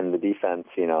 and the defense,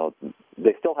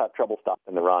 they still have trouble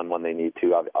stopping the run when they need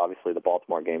to. Obviously, the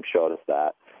Baltimore game showed us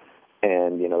that,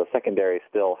 and the secondary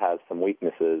still has some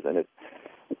weaknesses. And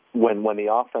when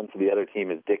the offense of the other team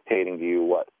is dictating to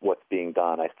you what's being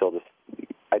done,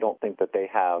 I don't think that they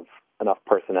have enough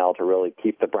personnel to really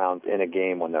keep the Browns in a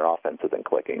game when their offense isn't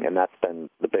clicking, and that's been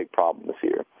the big problem this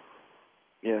year.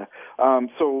 Yeah.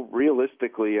 So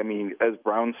realistically, I mean, as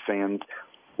Browns fans,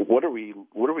 what are we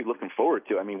looking forward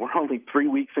to? I mean, we're only 3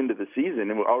 weeks into the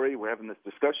season, and we're having this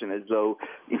discussion as though,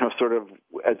 sort of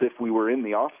as if we were in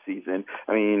the off season.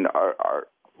 I mean, are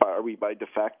we by de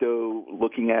facto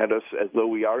looking at us as though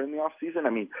we are in the off season?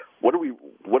 I mean, what are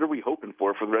we hoping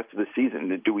for the rest of the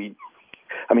season?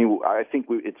 I think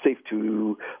it's safe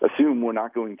to assume we're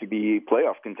not going to be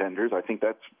playoff contenders. I think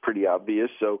that's pretty obvious.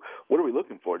 So what are we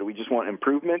looking for? Do we just want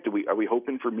improvement? Are we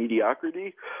hoping for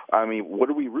mediocrity? I mean, what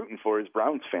are we rooting for as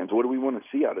Browns fans? What do we want to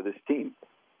see out of this team?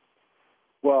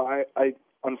 Well, I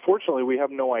unfortunately, we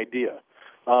have no idea.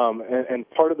 And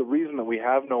part of the reason that we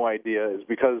have no idea is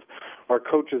because our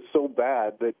coach is so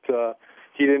bad that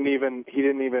he didn't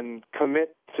even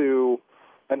commit to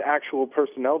an actual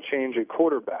personnel change at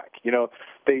quarterback.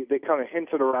 They kind of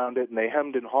hinted around it and they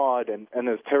hemmed and hawed, and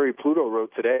as Terry Pluto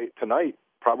wrote tonight,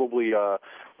 probably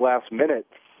last minute,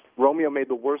 Romeo made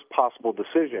the worst possible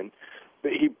decision.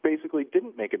 He basically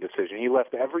didn't make a decision. He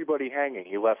left everybody hanging.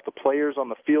 He left the players on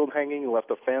the field hanging. He left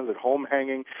the fans at home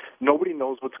hanging. Nobody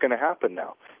knows what's going to happen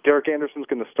now. Derek Anderson's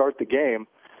going to start the game,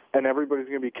 and everybody's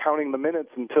going to be counting the minutes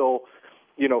until,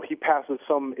 he passes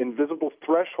some invisible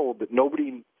threshold that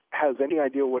nobody has any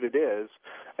idea what it is,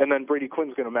 and then Brady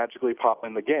Quinn's going to magically pop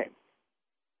in the game.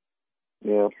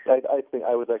 Yeah, I think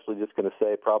I was actually just going to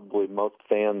say probably most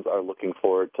fans are looking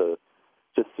forward to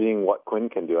just seeing what Quinn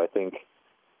can do. I think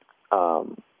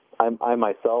I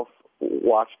myself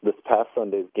watched this past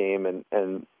Sunday's game,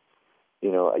 and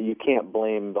you can't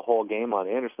blame the whole game on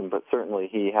Anderson, but certainly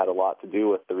he had a lot to do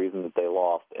with the reason that they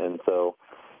lost. And so,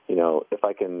 if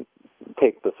I can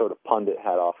take the sort of pundit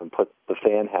hat off and put the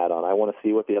fan hat on, I want to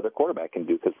see what the other quarterback can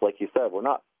do, because like you said, we're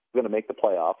not going to make the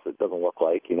playoffs. It doesn't look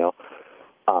like,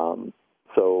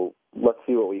 so let's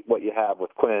see what you have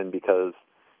with Quinn, because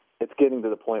it's getting to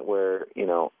the point where,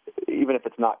 even if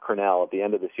it's not Cornell at the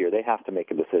end of this year, they have to make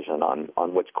a decision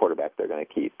on which quarterback they're going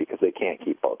to keep, because they can't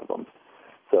keep both of them.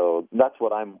 So that's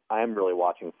what I'm really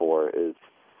watching for is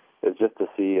just to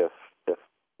see if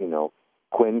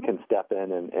Quinn can step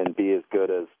in and be as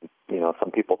good as,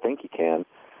 some people think he can.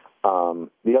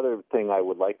 The other thing I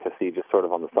would like to see, just sort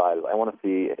of on the side, is I want to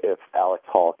see if Alex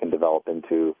Hall can develop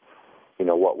into,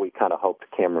 what we kind of hoped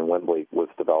Cameron Wembley was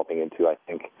developing into. I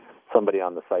think somebody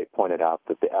on the site pointed out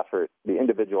that the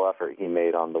individual effort he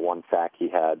made on the one sack he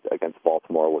had against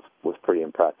Baltimore was pretty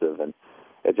impressive, and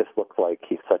it just looks like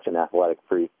he's such an athletic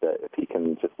freak that if he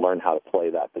can just learn how to play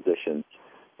that position,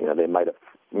 they might have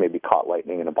maybe caught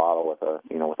lightning in a bottle with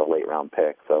a late round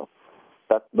pick. So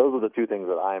those are the two things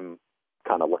that I'm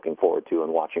kind of looking forward to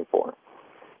and watching for.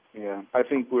 Yeah, I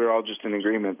think we're all just in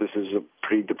agreement. This is a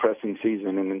pretty depressing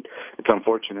season, and it's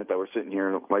unfortunate that we're sitting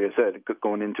here, like I said,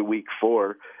 going into week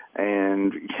 4,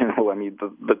 and I mean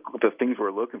the things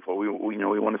we're looking for. We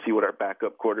want to see what our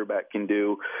backup quarterback can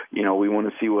do. We want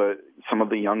to see what some of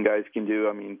the young guys can do.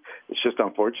 I mean, it's just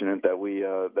unfortunate that we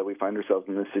find ourselves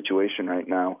in this situation right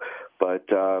now. But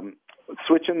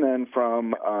switching then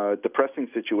from a depressing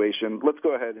situation, let's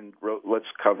go ahead and let's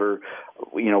cover.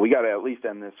 We got to at least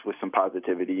end this with some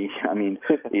positivity. I mean,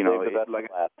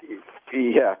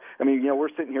 yeah. I mean, we're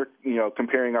sitting here,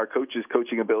 comparing our coaches'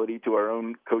 coaching ability to our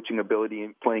own coaching ability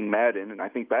in playing Madden, and I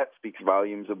think that speaks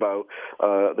volumes about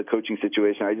the coaching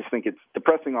situation. I just think it's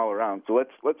depressing all around. So let's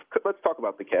talk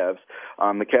about the Cavs.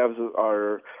 The Cavs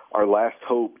are our last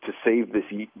hope to save this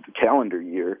calendar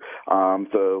year.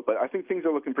 But I think things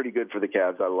are looking pretty good for the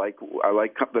Cavs. I like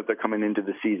that they're coming into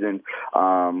the season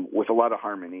with a lot of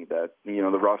harmony. That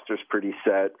the roster's pretty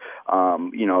set.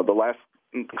 The last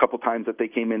couple times that they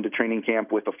came into training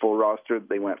camp with a full roster,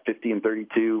 they went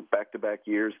 50-32 back-to-back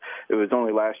years. It was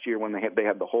only last year when they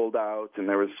had the holdouts, and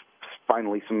there was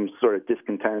finally some sort of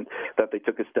discontent that they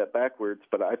took a step backwards.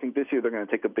 But I think this year they're going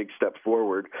to take a big step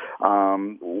forward.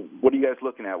 What are you guys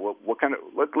looking at? What kind of?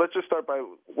 Let's just start by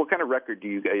what kind of record do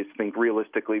you guys think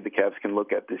realistically the Cavs can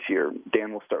look at this year?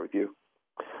 Dan, we'll start with you.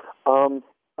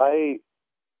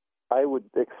 I would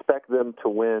expect them to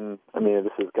win. I mean,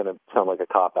 this is going to sound like a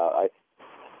cop-out.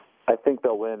 I think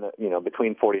they'll win,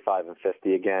 between 45 and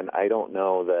 50. Again, I don't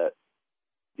know that,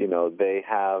 they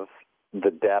have the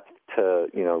depth to,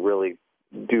 really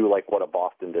do like what a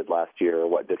Boston did last year or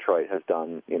what Detroit has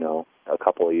done, a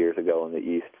couple of years ago in the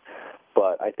East.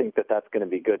 But I think that that's going to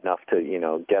be good enough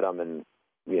to, get them in,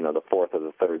 the 4th or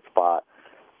the 3rd spot.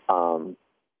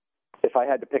 If I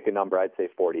had to pick a number, I'd say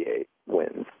 48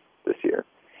 wins this year.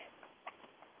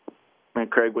 And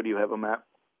Craig, what do you have on that?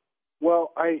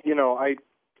 Well,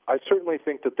 I certainly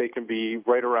think that they can be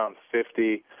right around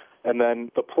 50, and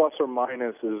then the plus or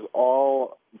minus it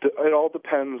all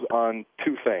depends on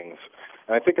two things.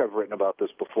 And I think I've written about this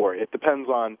before. It depends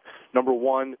on, number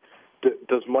one,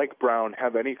 does Mike Brown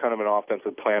have any kind of an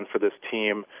offensive plan for this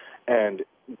team, and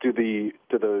do the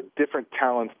different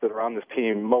talents that are on this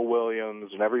team, Mo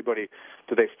Williams and everybody,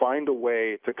 do they find a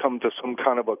way to come to some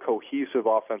kind of a cohesive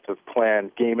offensive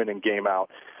plan game in and game out?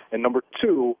 And number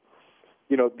two,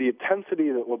 the intensity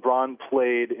that LeBron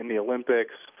played in the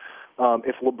Olympics,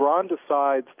 if LeBron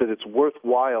decides that it's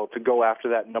worthwhile to go after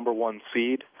that number 1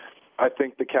 seed, I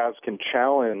think the Cavs can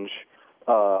challenge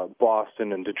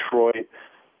Boston and Detroit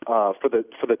for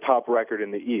the top record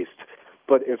in the East.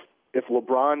 But if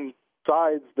LeBron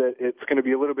decides that it's going to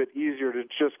be a little bit easier to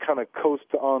just kind of coast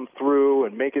on through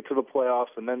and make it to the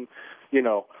playoffs and then,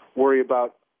 worry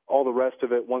about all the rest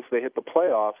of it once they hit the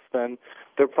playoffs, then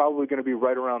they're probably going to be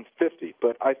right around 50.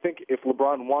 But I think if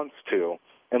LeBron wants to,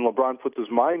 and LeBron puts his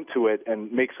mind to it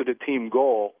and makes it a team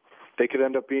goal, they could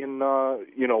end up being,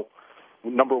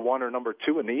 number 1 or number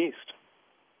 2 in the East.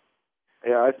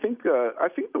 Yeah, I think the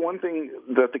one thing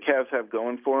that the Cavs have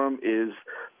going for them is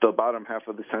the bottom half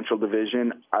of the Central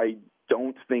Division. I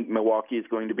don't think Milwaukee is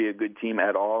going to be a good team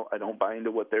at all. I don't buy into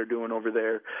what they're doing over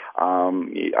there.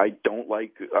 I don't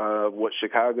like what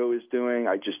Chicago is doing.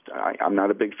 I'm not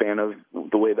a big fan of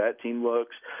the way that team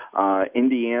looks.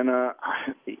 Indiana,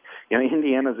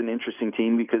 Indiana's an interesting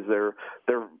team because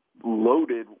they're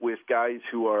loaded with guys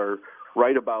who are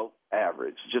right about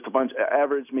average, just a bunch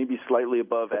average, maybe slightly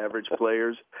above average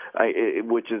players,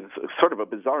 which is sort of a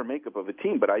bizarre makeup of a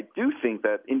team. But I do think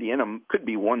that Indiana could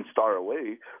be 1 star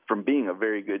away from being a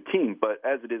very good team. But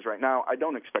as it is right now, I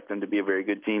don't expect them to be a very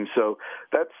good team. So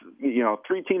that's,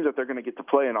 3 teams that they're going to get to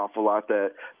play an awful lot,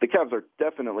 that the Cavs are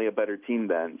definitely a better team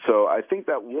then. So I think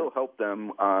that will help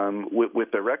them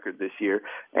with their record this year.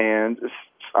 And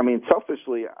I mean,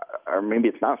 selfishly, or maybe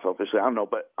it's not selfishly, I don't know,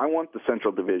 but I want the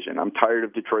Central Division. I'm tired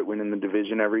of Detroit winning the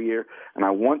division every year, and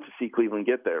I want to see Cleveland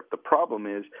get there. The problem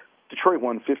is Detroit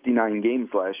won 59 games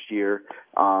last year.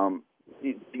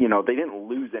 They didn't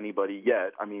lose anybody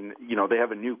yet. I mean, they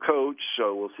have a new coach,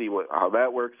 so we'll see how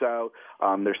that works out.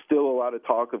 There's still a lot of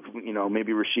talk of,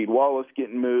 maybe Rasheed Wallace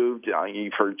getting moved.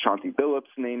 You've heard Chauncey Billups'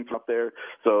 name up there.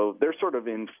 So they're sort of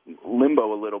in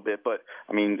limbo a little bit. But,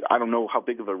 I mean, I don't know how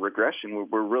big of a regression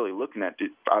we're really looking at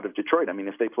out of Detroit. I mean,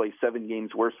 if they play 7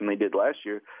 games worse than they did last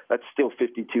year, that's still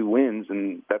 52 wins,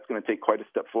 and that's going to take quite a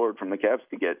step forward from the Cavs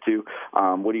to get to.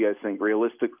 What do you guys think?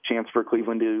 Realistic chance for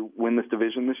Cleveland to win this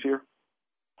division this year?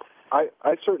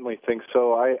 I certainly think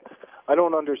so. I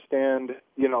don't understand,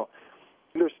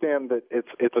 understand that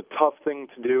it's a tough thing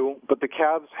to do, but the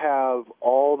Cavs have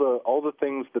all the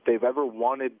things that they've ever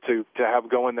wanted to have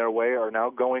going their way are now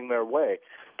going their way.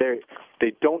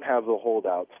 They don't have the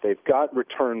holdouts. They've got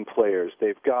return players.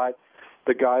 They've got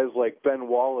the guys like Ben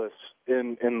Wallace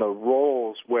in the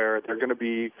roles where they're going to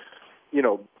be,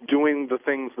 doing the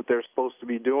things that they're supposed to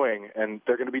be doing, and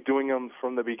they're going to be doing them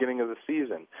from the beginning of the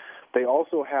season. They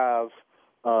also have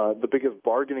the biggest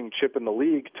bargaining chip in the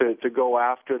league to go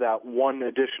after that one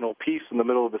additional piece in the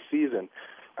middle of the season.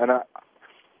 And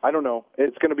I don't know.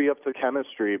 It's going to be up to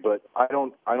chemistry, but I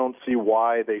don't see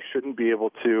why they shouldn't be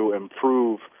able to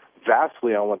improve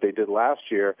vastly on what they did last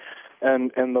year.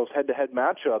 And those head-to-head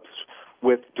matchups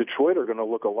with Detroit are going to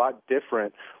look a lot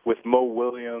different with Mo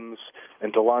Williams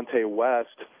and Delonte West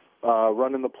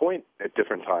running the point at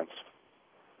different times.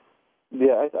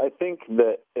 Yeah, I think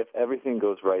that if everything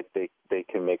goes right, they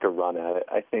can make a run at it.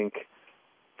 I think,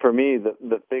 for me,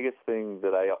 the biggest thing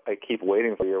that I keep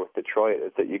waiting for here with Detroit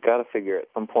is that you got to figure at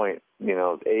some point,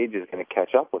 age is going to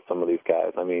catch up with some of these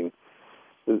guys. I mean,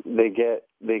 they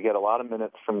get a lot of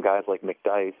minutes from guys like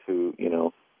McDyess, who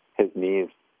his knees,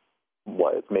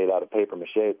 it's made out of paper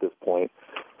mache at this point.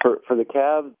 For the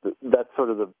Cavs, that's sort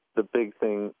of the big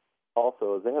thing.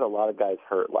 Also, is they had a lot of guys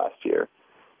hurt last year.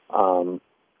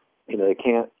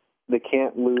 They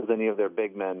can't lose any of their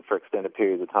big men for extended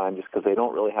periods of time just because they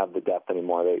don't really have the depth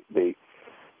anymore. They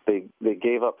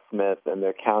gave up Smith, and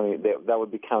they're counting. That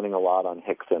would be counting a lot on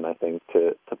Hickson, I think,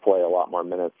 to play a lot more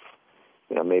minutes,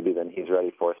 maybe than he's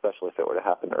ready for, especially if it were to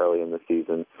happen early in the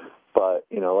season. But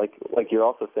like you're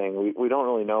also saying, we don't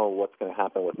really know what's going to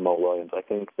happen with Mo Williams. I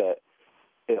think that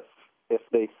if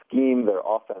they scheme their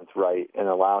offense right and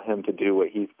allow him to do what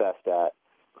he's best at,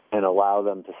 and allow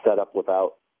them to set up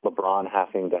without LeBron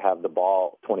having to have the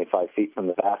ball 25 feet from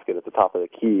the basket at the top of the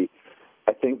key,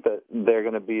 I think that they're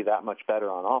going to be that much better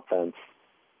on offense,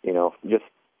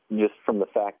 just from the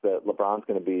fact that LeBron's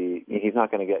going to be, he's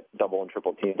not going to get double and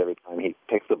triple teamed every time he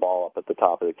picks the ball up at the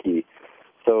top of the key.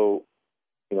 So,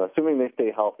 assuming they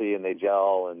stay healthy and they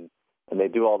gel and they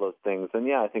do all those things, then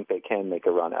yeah, I think they can make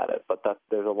a run at it. But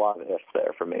there's a lot of ifs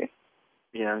there for me.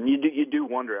 Yeah, and you do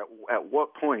wonder at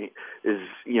what point is,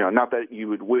 not that you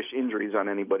would wish injuries on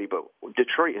anybody, but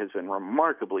Detroit has been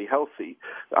remarkably healthy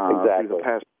Exactly. through the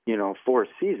past, 4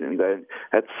 seasons. That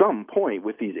at some point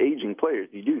with these aging players,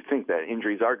 you do think that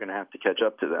injuries are going to have to catch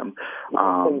up to them.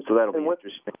 So that'll be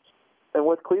interesting. And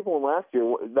with Cleveland last year,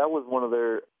 that was one of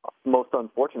their most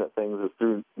unfortunate things, is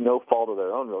through no fault of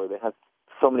their own, really. They had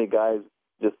so many guys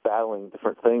just battling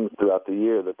different things throughout the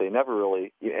year that they never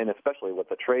really, and especially with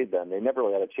the trade then, they never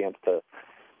really had a chance to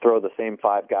throw the same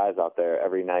 5 guys out there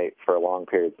every night for long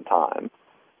periods of time.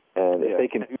 And if they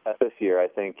can do that this year, I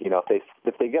think,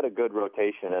 if they get a good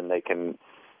rotation and they can,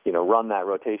 run that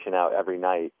rotation out every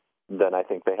night, then I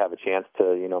think they have a chance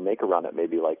to, make a run at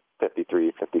maybe like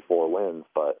 53, 54 wins.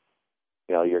 But,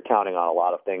 you're counting on a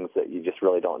lot of things that you just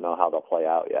really don't know how they'll play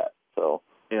out yet. So.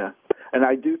 Yeah, and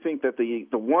I do think that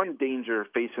the one danger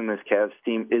facing this Cavs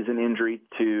team is an injury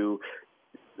to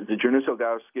Zydrunas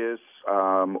Ilgauskas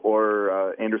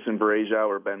or Anderson Varejao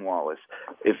or Ben Wallace.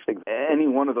 If any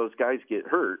one of those guys get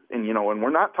hurt, and and we're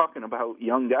not talking about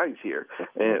young guys here,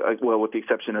 with the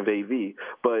exception of AV,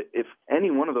 but if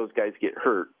any one of those guys get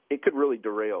hurt, it could really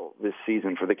derail this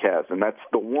season for the Cavs, and that's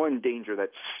the one danger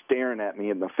that's staring at me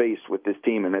in the face with this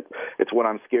team, and it's what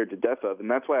I'm scared to death of,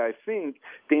 and that's why I think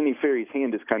Danny Ferry's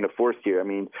hand is kind of forced here. I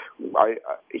mean,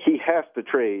 he has to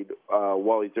trade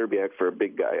Wally Szczerbiak for a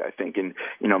big guy, I think, and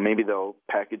maybe they'll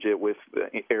package it with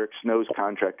Eric Snow's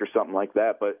contract or something like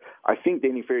that, but I think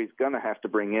Danny Ferry's going to have to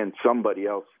bring in somebody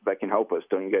else that can help us,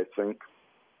 don't you guys think?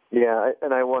 Yeah,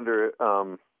 and I wonder,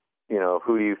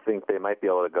 who do you think they might be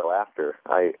able to go after?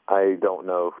 I don't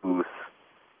know who's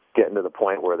getting to the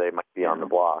point where they might be on the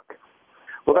block.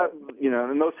 Well,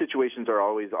 and those situations are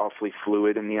always awfully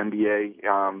fluid in the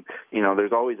NBA.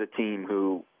 There's always a team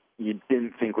who you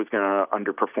didn't think was going to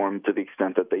underperform to the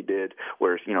extent that they did,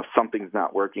 where, something's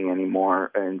not working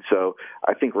anymore. And so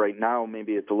I think right now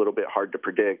maybe it's a little bit hard to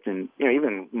predict. And,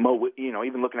 even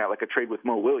even looking at like a trade with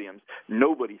Mo Williams,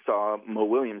 nobody saw Mo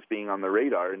Williams being on the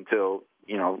radar until,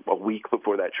 a week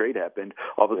before that trade happened.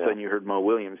 All of a sudden you heard Mo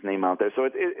Williams' name out there. So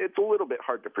it's a little bit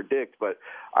hard to predict, but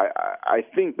I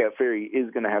think that Ferry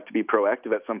is going to have to be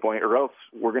proactive at some point, or else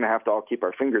we're going to have to all keep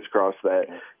our fingers crossed that,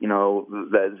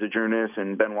 that Zydrunas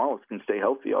and Ben Wallace can stay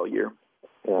healthy all year.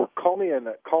 Yeah. Well, call me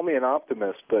an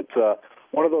optimist, but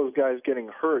one of those guys getting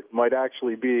hurt might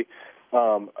actually be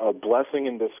a blessing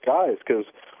in disguise, because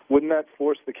wouldn't that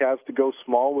force the Cavs to go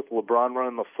small with LeBron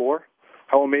running the 4?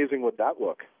 How amazing would that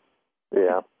look?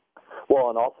 Yeah. Well,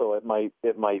 and also it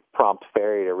might prompt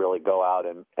Ferry to really go out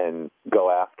and go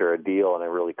after a deal in a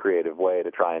really creative way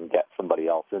to try and get somebody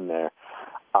else in there.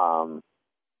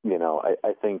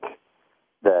 I think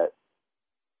that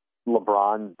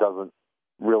LeBron doesn't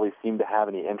really seem to have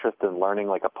any interest in learning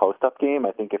like a post-up game.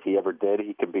 I think if he ever did,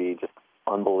 he could be just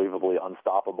unbelievably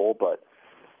unstoppable, but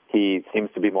he seems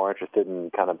to be more interested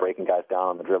in kind of breaking guys down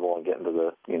on the dribble and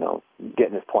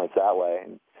getting his points that way.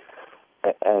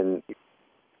 And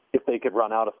if they could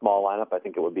run out a small lineup, I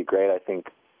think it would be great. I think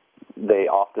they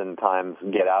oftentimes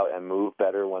get out and move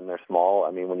better when they're small.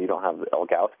 I mean, when you don't have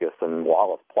Ilgauskas and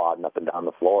Wallace plodding up and down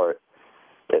the floor,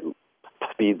 it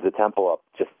speeds the tempo up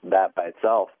just that by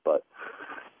itself. But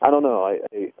I don't know.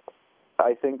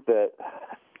 I think that,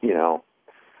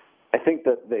 I think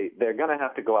that they're going to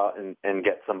have to go out and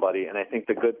get somebody. And I think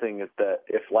the good thing is that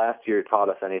if last year taught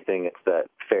us anything, it's that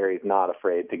Ferry's not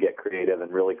afraid to get creative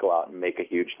and really go out and make a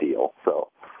huge deal. So,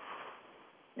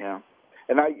 yeah.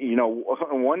 And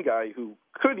one guy who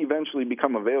could eventually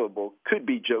become available could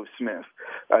be Joe Smith.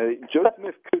 Joe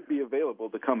Smith could be available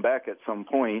to come back at some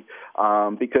point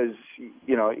because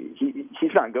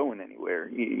he's not going anywhere.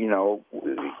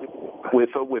 With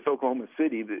Oklahoma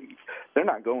City, they're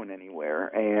not going anywhere.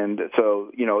 And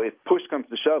so if push comes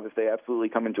to shove, if they absolutely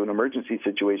come into an emergency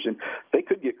situation, they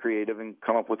could get creative and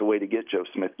come up with a way to get Joe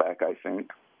Smith back, I think.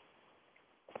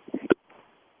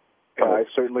 I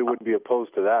certainly wouldn't be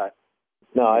opposed to that.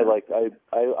 No,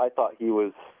 I thought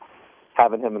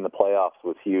having him in the playoffs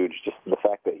was huge. Just the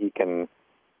fact that he can,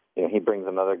 he brings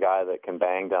another guy that can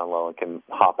bang down low and can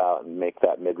hop out and make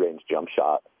that mid-range jump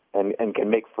shot and can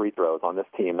make free throws on this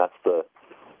team. That's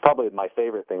probably my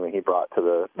favorite thing that he brought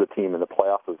to the team in the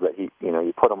playoffs is that you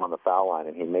put him on the foul line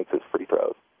and he makes his free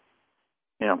throws.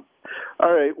 Yeah.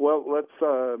 All right. Well,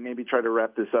 let's maybe try to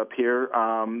wrap this up here.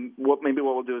 What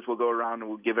we'll do is we'll go around and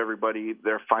we'll give everybody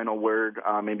their final word,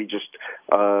 maybe just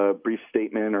a brief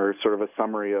statement or sort of a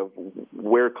summary of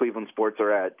where Cleveland sports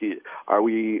are at. Are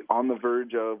we on the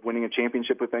verge of winning a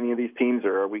championship with any of these teams,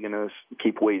 or are we going to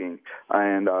keep waiting?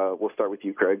 And we'll start with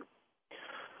you, Craig.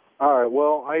 All right.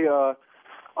 Well,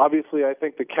 obviously I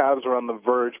think the Cavs are on the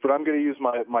verge, but I'm going to use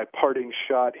my parting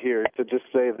shot here to just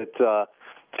say that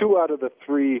 2 out of the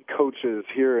 3 coaches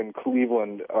here in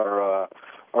Cleveland are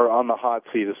on the hot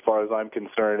seat as far as I'm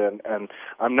concerned, and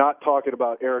I'm not talking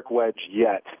about Eric Wedge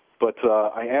yet, but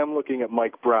I am looking at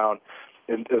Mike Brown.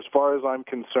 And as far as I'm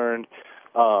concerned,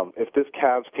 if this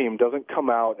Cavs team doesn't come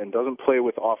out and doesn't play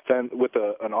with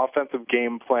an offensive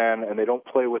game plan, and they don't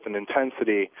play with an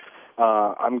intensity,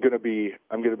 I'm going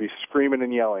to be screaming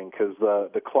and yelling because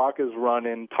the clock is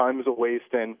running, time is a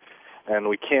wasting, and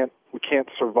we can't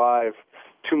survive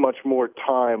too much more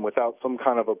time without some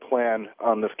kind of a plan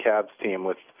on this Cavs team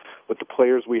with the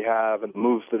players we have and the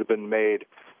moves that have been made.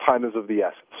 Time is of the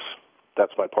essence.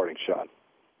 That's my parting shot.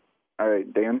 All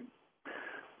right, Dan?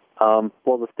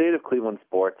 Well, the state of Cleveland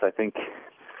sports, I think,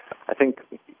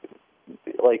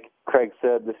 like Craig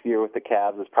said, this year with the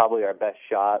Cavs is probably our best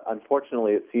shot.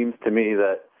 Unfortunately, it seems to me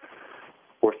that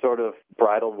we're sort of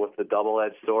bridled with the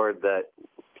double-edged sword that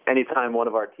anytime one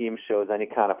of our teams shows any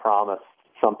kind of promise,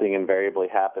 something invariably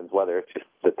happens, whether it's just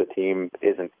that the team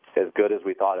isn't as good as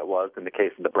we thought it was in the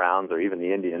case of the Browns or even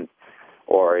the Indians,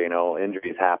 or,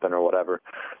 injuries happen or whatever.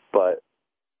 But,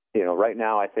 right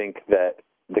now I think that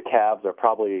the Cavs are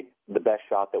probably the best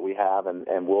shot that we have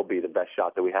and will be the best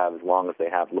shot that we have as long as they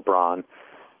have LeBron.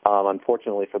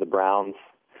 Unfortunately for the Browns,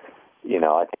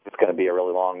 I think it's going to be a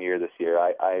really long year this year.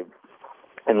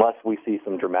 Unless we see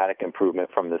some dramatic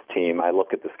improvement from this team, I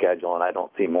look at the schedule and I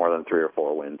don't see more than 3 or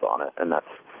 4 wins on it. And that's,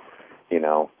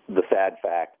 the sad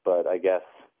fact. But I guess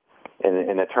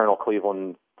in eternal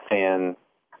Cleveland fan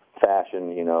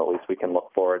fashion, at least we can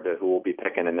look forward to who will be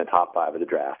picking in the top 5 of the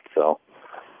draft. So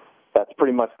that's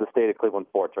pretty much the state of Cleveland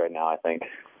sports right now, I think.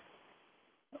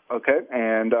 Okay.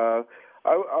 And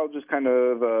I'll just kind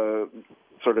of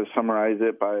sort of summarize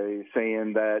it by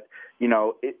saying that,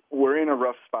 we're in a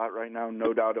rough spot right now,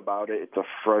 no doubt about it. It's a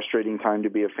frustrating time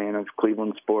to be a fan of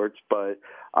Cleveland sports, but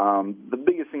the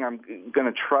biggest thing I'm going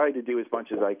to try to do as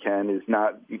much as I can is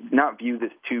not view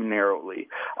this too narrowly.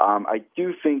 I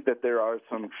do think that there are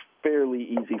some fairly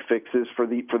easy fixes for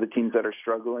the teams that are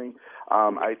struggling.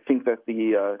 I think that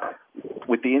the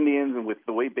with the Indians and with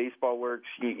the way baseball works,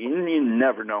 you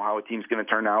never know how a team's going to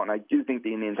turn out, and I do think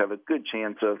the Indians have a good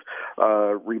chance of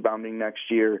rebounding next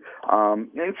year. And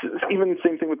it's even the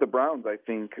same thing with the Browns, I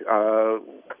think.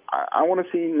 I want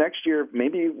to see next year,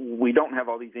 maybe we don't have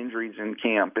all these injuries in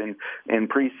camp and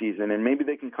preseason, and maybe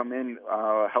they can come in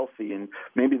healthy, and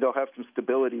maybe they'll have some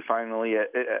stability finally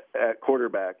at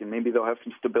quarterback, and maybe they'll have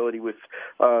some stability with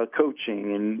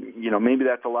coaching, and, maybe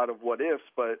that's a lot of what ifs,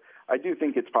 but I do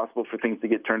think it's possible for things to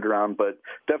get turned around, but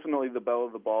definitely the belle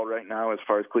of the ball right now as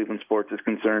far as Cleveland sports is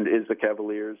concerned is the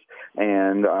Cavaliers,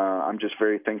 and I'm just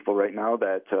very thankful right now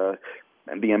that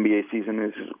the NBA season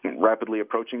is rapidly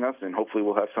approaching us, and hopefully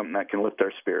we'll have something that can lift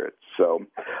our spirits. So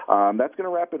that's going to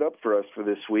wrap it up for us for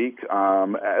this week.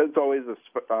 As always,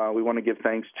 we want to give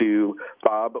thanks to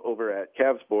Bob over at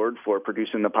Cavs Board for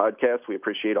producing the podcast. We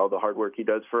appreciate all the hard work he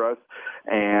does for us.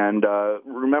 And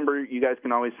remember, you guys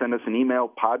can always send us an email,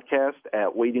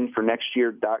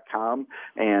 podcast@waitingfornextyear.com,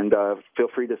 and feel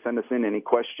free to send us in any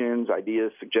questions,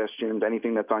 ideas, suggestions,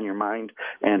 anything that's on your mind,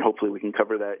 and hopefully we can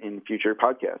cover that in future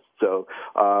podcasts. So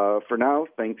for now,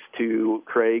 thanks to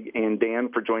Craig and Dan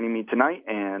for joining me tonight,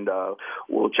 and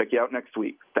we'll check you out next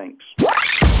week. Thanks.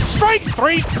 Strike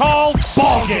three called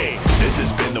ball game. This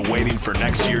has been the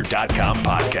WaitingForNextYear.com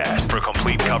podcast. For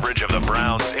complete coverage of the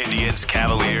Browns, Indians,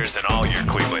 Cavaliers, and all your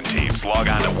Cleveland teams, log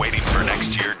on to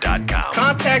WaitingForNextYear.com.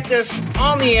 Contact us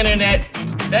on the internet.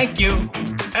 Thank you,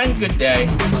 and good day.